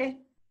ferment it?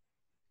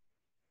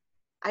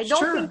 I don't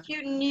Sure. think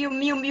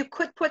you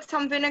could put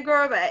some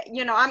vinegar, but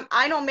you know,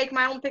 I don't make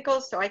my own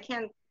pickles, so I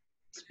can't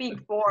speak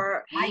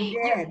for. I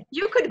did.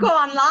 You could go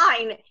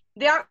online.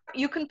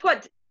 You can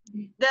put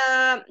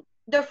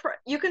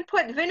you can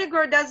put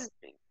vinegar does,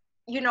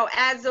 you know,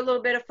 adds a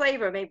little bit of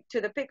flavor maybe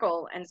to the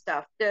pickle and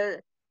stuff.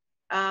 The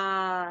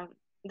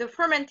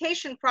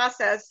fermentation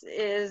process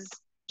is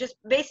just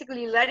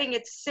basically letting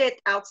it sit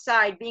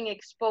outside, being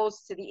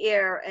exposed to the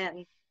air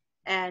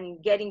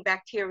and getting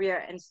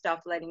bacteria and stuff,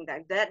 letting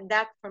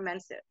that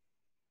ferments it.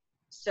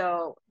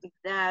 So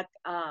that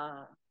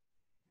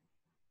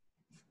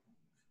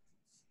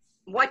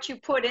what you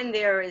put in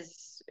there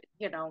is,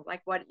 you know,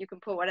 like what you can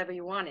put whatever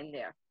you want in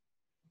there.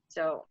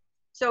 So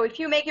if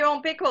you make your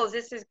own pickles,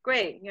 this is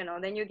great. You know,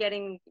 then you're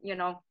getting, you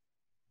know,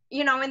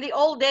 in the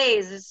old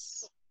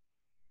days,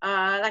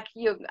 like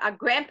our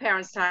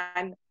grandparents'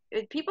 time,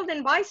 people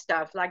didn't buy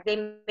stuff. Like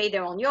they made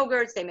their own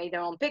yogurts, they made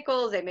their own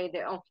pickles, they made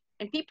their own,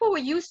 and people were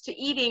used to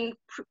eating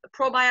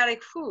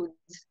probiotic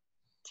foods.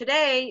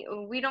 Today,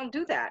 we don't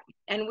do that.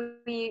 And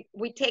we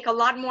take a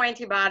lot more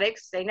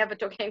antibiotics. They never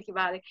took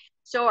antibiotics.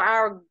 So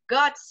our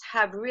guts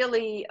have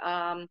really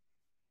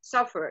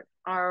suffered.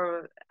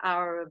 Our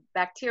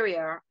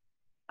bacteria,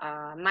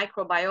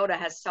 microbiota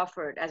has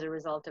suffered as a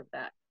result of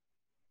that.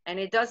 And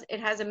it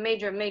has a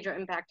major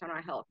impact on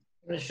our health.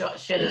 I'm gonna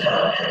share this.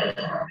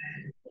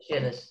 Share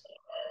this.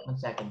 1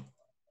 second.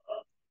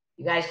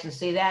 You guys can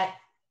see that?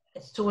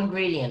 It's 2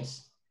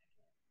 ingredients.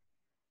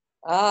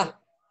 Oh,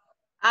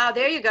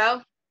 there you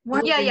go.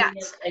 What? Yeah.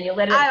 And you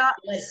let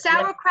it.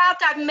 Sauerkraut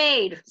I've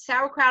made.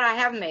 Sauerkraut I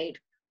have made,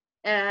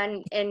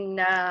 and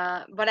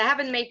but I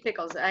haven't made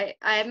pickles. I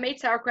have made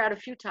sauerkraut a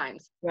few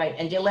times. Right,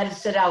 and you let it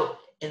sit out.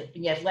 And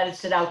you have to let it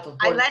sit out for.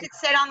 I let it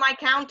sit on my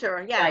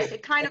counter. Yes, Right.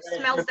 it kind of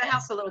smells the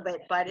house a little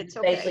bit, but it's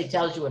okay. Basically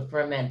tells you it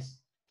ferments.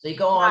 So you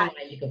go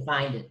online, you can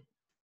find it.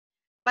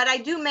 But I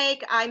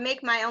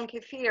make my own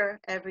kefir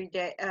every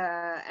day,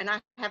 and I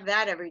have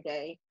that every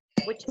day,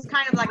 which is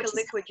kind of like a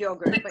liquid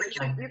yogurt. But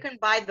you can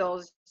buy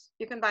those.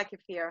 You can buy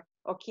kefir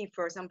or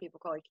kefir. Some people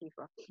call it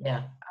kefir.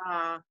 Yeah.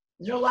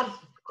 Is there a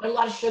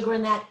lot of sugar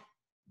in that?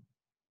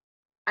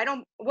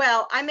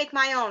 Well, I make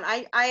my own.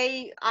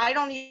 I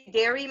don't eat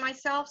dairy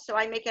myself, so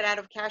I make it out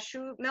of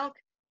cashew milk.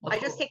 I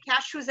just take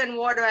cashews and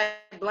water, I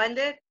blend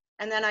it,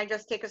 and then I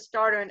just take a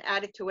starter and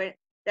add it to it.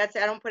 That's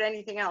it. I don't put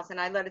anything else, and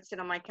I let it sit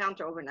on my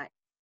counter overnight.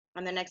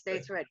 And the next day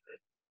it's ready.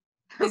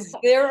 Is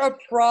there a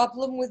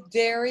problem with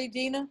dairy,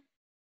 Dina?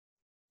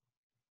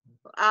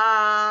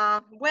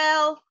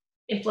 Well,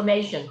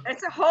 inflammation.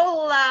 It's a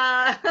whole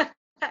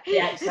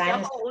it's a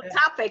whole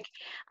topic.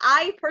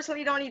 I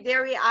personally don't eat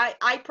dairy.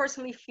 I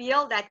personally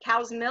feel that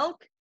cow's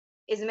milk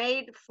is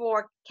made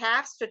for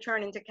calves to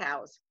turn into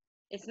cows.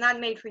 It's not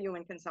made for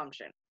human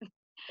consumption.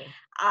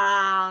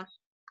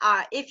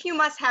 If you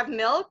must have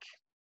milk,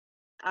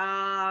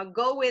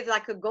 go with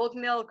like a goat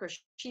milk or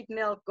sheep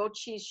milk, goat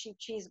cheese, sheep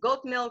cheese.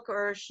 Goat milk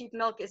or sheep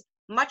milk is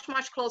much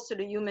closer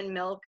to human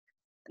milk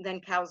than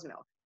cow's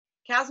milk.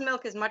 Cow's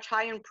milk is much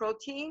higher in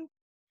protein,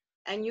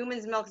 and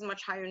human's milk is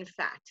much higher in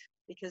fat,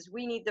 because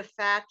we need the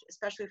fat,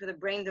 especially for the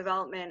brain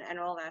development and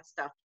all that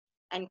stuff.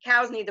 And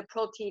cows need the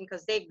protein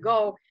because they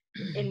go,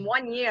 in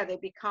 1 year, they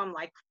become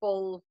like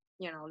full,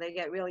 you know, they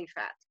get really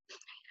fat.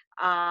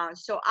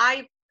 So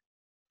I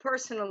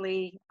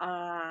personally,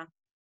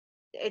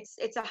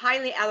 it's a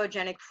highly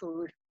allergenic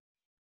food.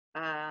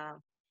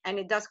 and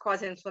it does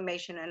cause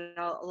inflammation and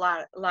a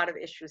lot of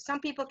issues. Some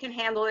people can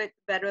handle it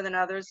better than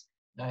others.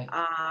 Right.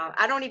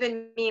 I don't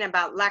even mean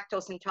about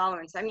lactose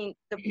intolerance. I mean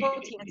the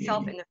protein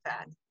itself in the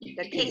fat,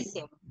 the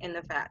casein in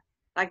the fat.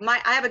 Like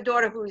I have a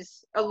daughter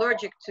who's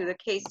allergic to the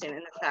casein in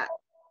the fat,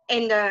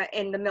 in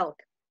the milk.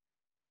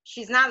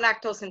 She's not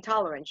lactose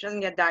intolerant. She doesn't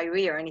get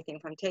diarrhea or anything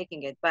from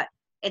taking it, but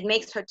it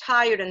makes her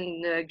tired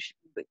and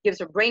gives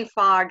her brain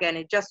fog, and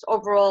it just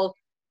overall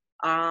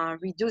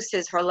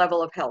reduces her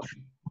level of health.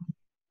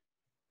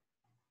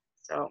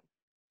 So,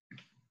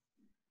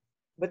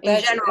 But in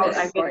that's general,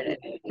 I avoid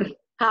it.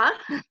 Huh?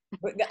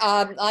 But,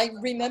 I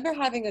remember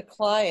having a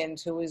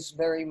client who was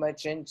very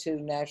much into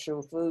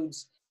natural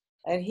foods,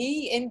 and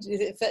he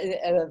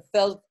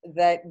felt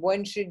that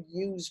one should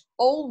use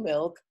whole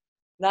milk,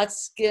 not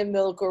skim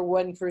milk or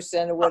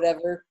 1% or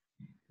whatever.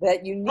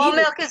 That you need. Whole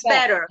milk is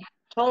better.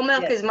 Whole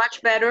milk Yes. is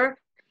much better,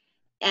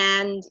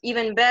 and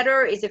even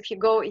better is if you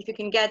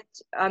can get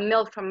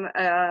milk from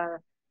a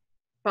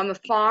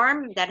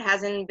farm that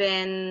hasn't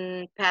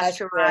been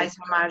pasteurized,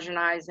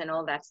 homogenized, and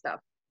all that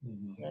stuff.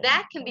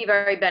 That can be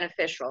very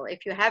beneficial.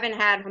 If you haven't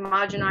had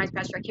homogenized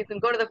pasteurized, you can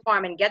go to the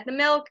farm and get the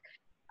milk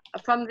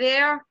from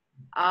there.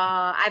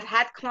 I've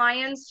had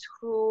clients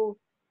who,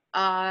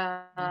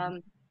 I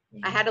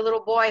had a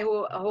little boy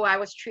who I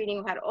was treating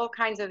who had all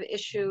kinds of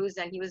issues,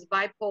 and he was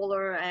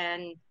bipolar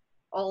and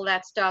all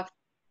that stuff.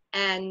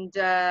 And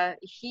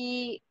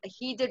he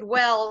did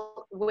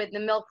well with the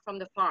milk from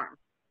the farm.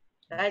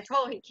 I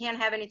told him he can't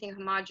have anything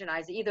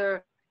homogenized.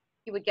 Either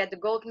he would get the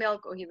goat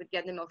milk or he would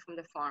get the milk from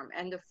the farm.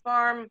 And the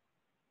farm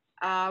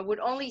would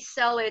only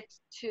sell it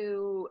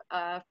to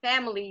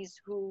families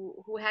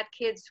who had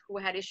kids who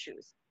had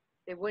issues.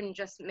 They wouldn't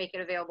just make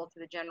it available to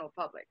the general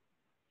public.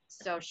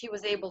 So she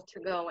was able to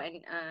go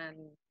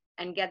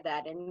and get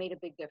that, and made a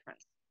big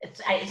difference.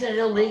 Isn't it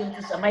illegal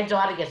to sell? My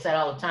daughter gets that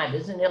all the time.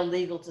 Isn't it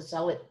illegal to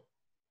sell it?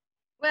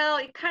 Well,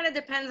 it kind of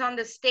depends on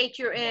the state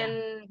you're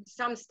in.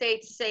 Some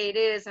states say it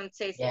is, and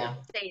say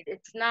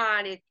it's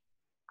not.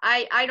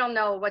 I don't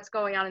know what's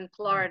going on in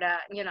Florida.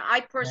 You know,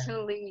 I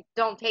personally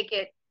don't take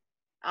it.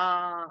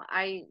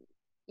 I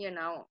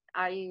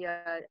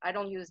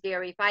don't use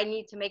dairy. If I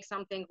need to make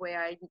something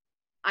where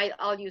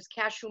I'll use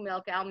cashew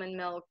milk, almond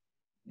milk.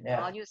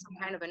 Yeah. I'll use some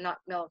kind of a nut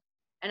milk,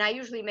 and I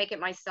usually make it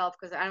myself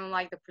because I don't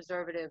like the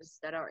preservatives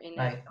that are in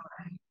it,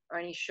 or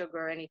any sugar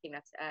or anything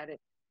that's added.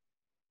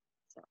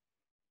 So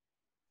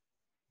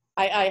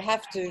I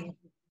have to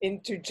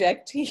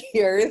interject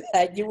here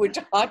that you were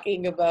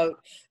talking about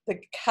the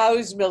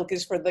cow's milk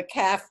is for the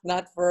calf,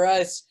 not for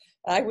us.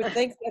 I would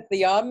think that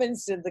the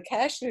almonds and the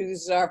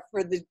cashews are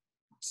for the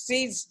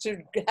seeds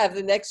to have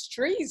the next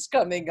trees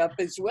coming up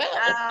as well.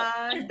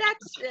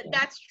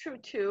 That's true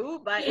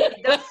too, but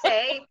it does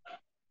say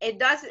it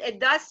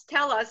does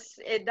tell us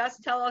in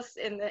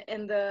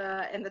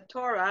the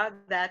Torah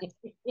that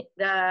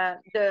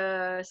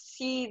the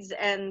seeds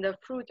and the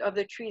fruit of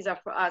the trees are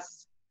for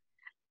us.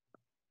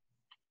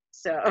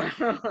 So,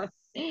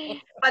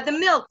 but the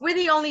milk, we're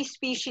the only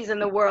species in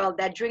the world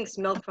that drinks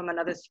milk from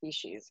another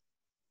species.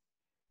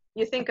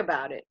 You think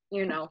about it,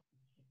 you know,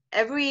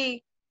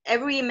 every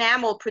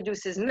mammal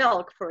produces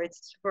milk for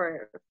its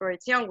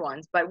young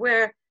ones, but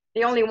we're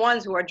the only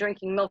ones who are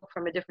drinking milk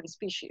from a different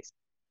species.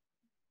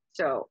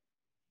 So,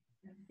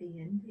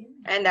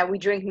 and that we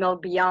drink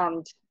milk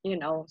beyond, you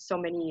know, so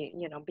many,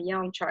 you know,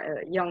 beyond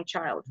young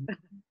child.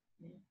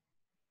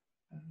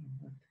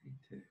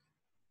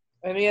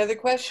 Any other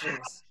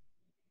questions?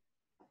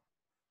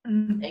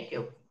 Thank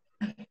you.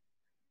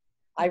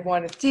 I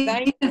want to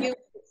thank you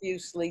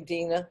profusely,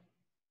 Dina.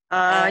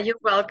 You're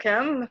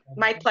welcome.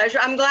 My pleasure.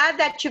 I'm glad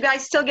that you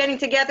guys still getting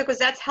together because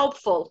that's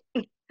helpful.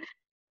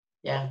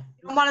 Yeah.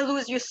 You don't want to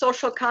lose your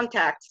social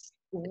contacts.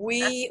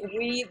 We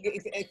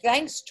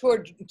thanks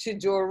to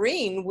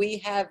Doreen, we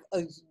have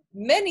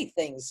many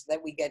things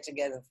that we get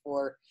together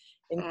for,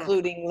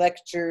 including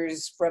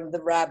lectures from the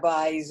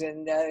rabbis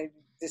and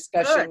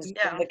discussions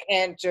from the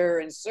cantor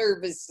and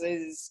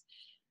services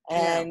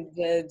and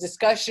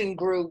discussion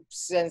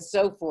groups and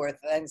so forth.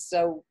 And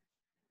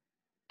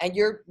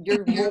you're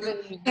more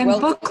than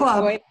welcome book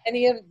club. to join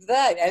any of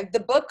that. And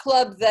the book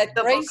club that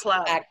Grace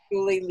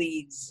actually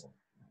leads.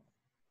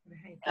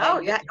 Oh,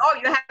 yeah. Oh,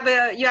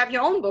 you have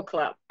your own book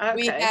club.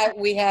 Okay.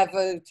 We have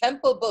a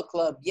temple book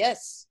club,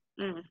 yes.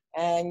 Mm.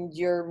 And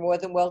you're more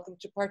than welcome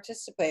to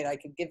participate. I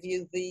could give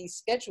you the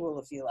schedule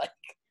if you like.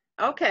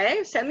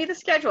 Okay, send me the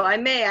schedule. I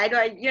may.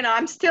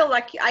 I'm still,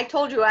 like I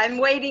told you, I'm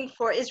waiting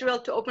for Israel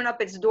to open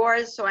up its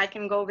doors so I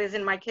can go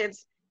visit my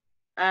kids.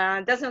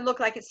 It doesn't look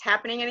like it's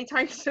happening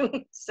anytime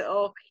soon.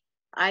 So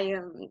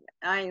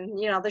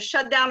the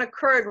shutdown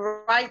occurred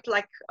right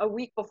like a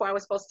week before I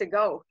was supposed to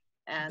go.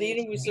 And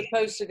Dina was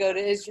supposed to go to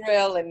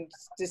Israel and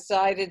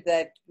decided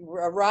that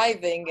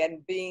arriving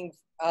and being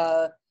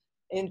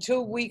in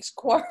 2 weeks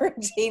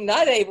quarantine,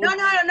 not able.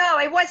 No,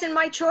 it wasn't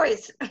my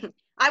choice.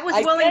 I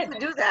was willing to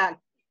do that.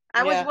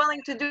 I was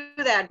willing to do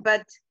that,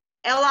 but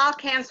El Al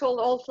canceled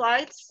all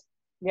flights,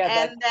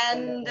 and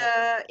then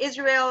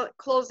Israel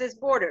closed its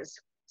borders.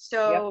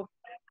 So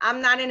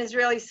I'm not an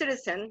Israeli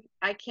citizen.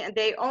 I can't.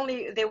 They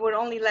would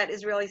only let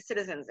Israeli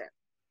citizens in.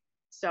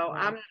 So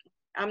Right.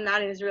 I'm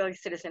not an Israeli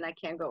citizen. I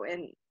can't go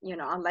in,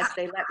 unless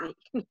they let me.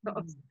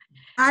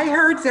 I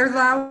heard they're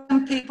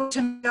allowing people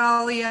to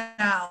Mongolia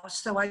now,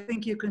 so I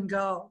think you can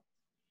go.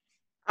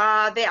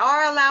 They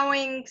are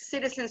allowing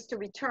citizens to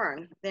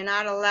return. They're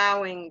not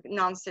allowing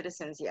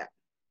non-citizens yet.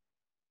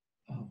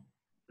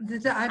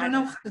 I don't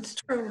know if it's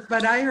true,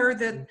 but I heard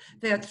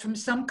that from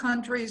some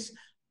countries,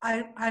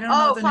 I don't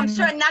know Oh, the from name.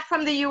 certain, not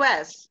from the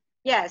U.S.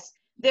 Yes,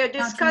 they're Not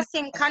from the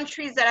discussing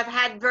countries that have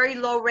had very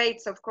low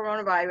rates of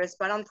coronavirus,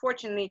 but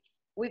unfortunately,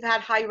 we've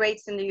had high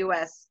rates in the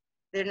U.S.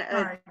 All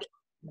right.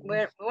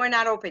 We're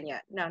not open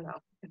yet. No.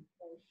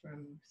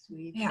 From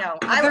Sweden. Yeah. No,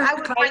 Other I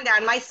would find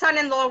out. My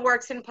son-in-law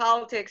works in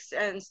politics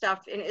and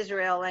stuff in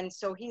Israel, and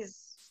so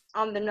he's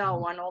on the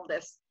know on all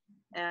this,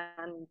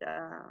 and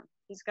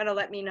he's gonna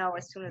let me know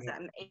as soon as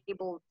I'm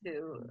able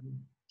to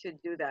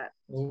do that.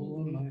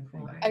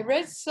 I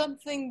read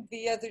something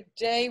the other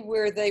day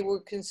where they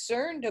were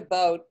concerned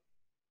about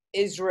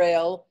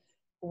Israel,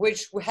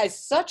 which has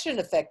such an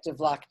effective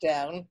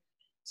lockdown,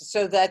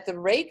 so that the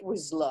rate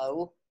was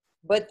low,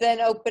 but then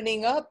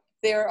opening up,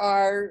 there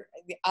are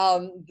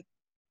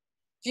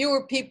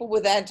fewer people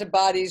with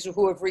antibodies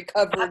who have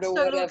recovered or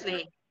whatever.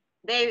 Absolutely.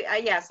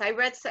 Yes, I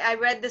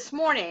read this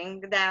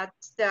morning that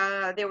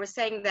they were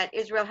saying that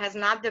Israel has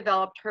not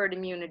developed herd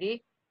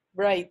immunity.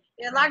 Right.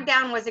 The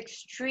lockdown was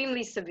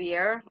extremely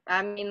severe.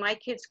 I mean, my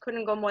kids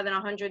couldn't go more than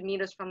 100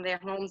 meters from their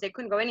homes. They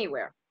couldn't go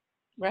anywhere.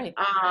 Right.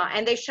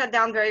 And they shut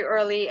down very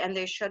early, and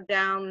they shut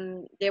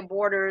down their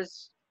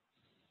borders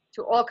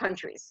to all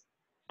countries.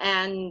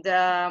 And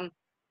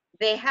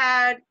they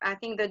had, I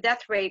think the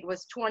death rate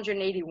was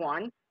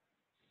 281,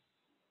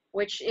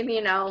 which,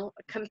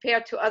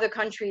 compared to other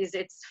countries,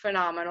 it's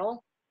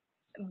phenomenal.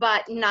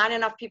 But not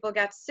enough people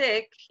got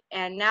sick,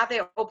 and now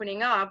they're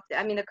opening up.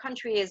 I mean, the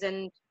country is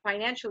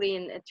financially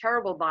in a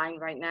terrible bind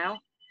right now.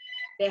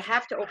 They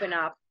have to open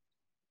up,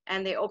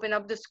 and they open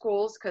up the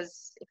schools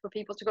because for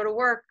people to go to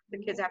work, the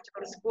kids have to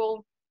go to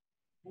school,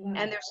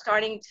 and they're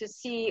starting to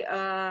see,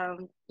 a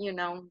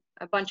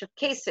bunch of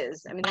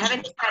cases. I mean, they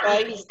haven't had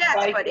increased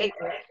deaths, but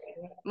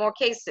more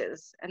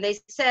cases. And they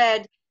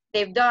said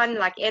they've done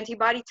like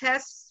antibody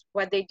tests,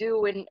 what they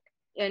do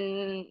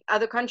in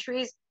other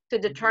countries, to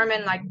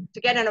determine, like,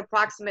 to get an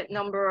approximate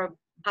number of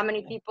how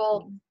many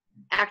people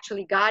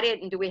actually got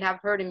it and do we have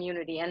herd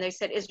immunity. And they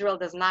said Israel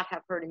does not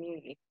have herd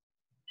immunity.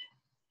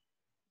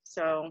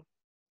 So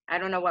I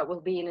don't know what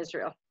will be in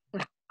Israel.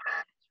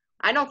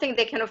 I don't think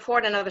they can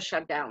afford another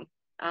shutdown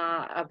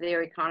of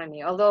their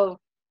economy, although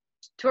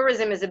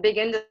tourism is a big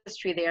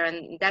industry there,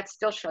 and that's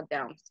still shut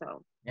down.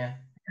 So Yeah.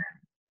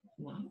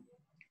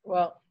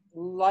 Well,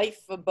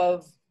 life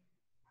above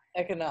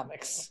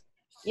economics.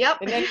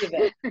 Yep. In any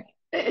event.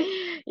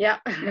 Yeah.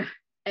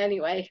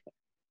 Anyway.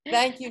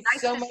 Thank you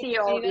Nice so to much, see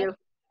all of Dina. you.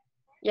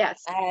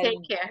 Yes. And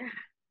take care.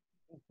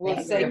 We'll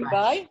Thank you say very much.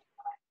 goodbye.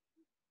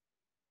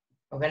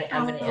 I'm gonna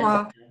end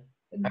well,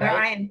 it.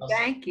 Brian,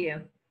 thank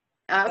you.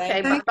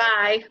 Okay. Thank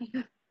Bye-bye.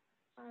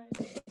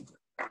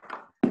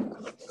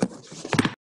 Thank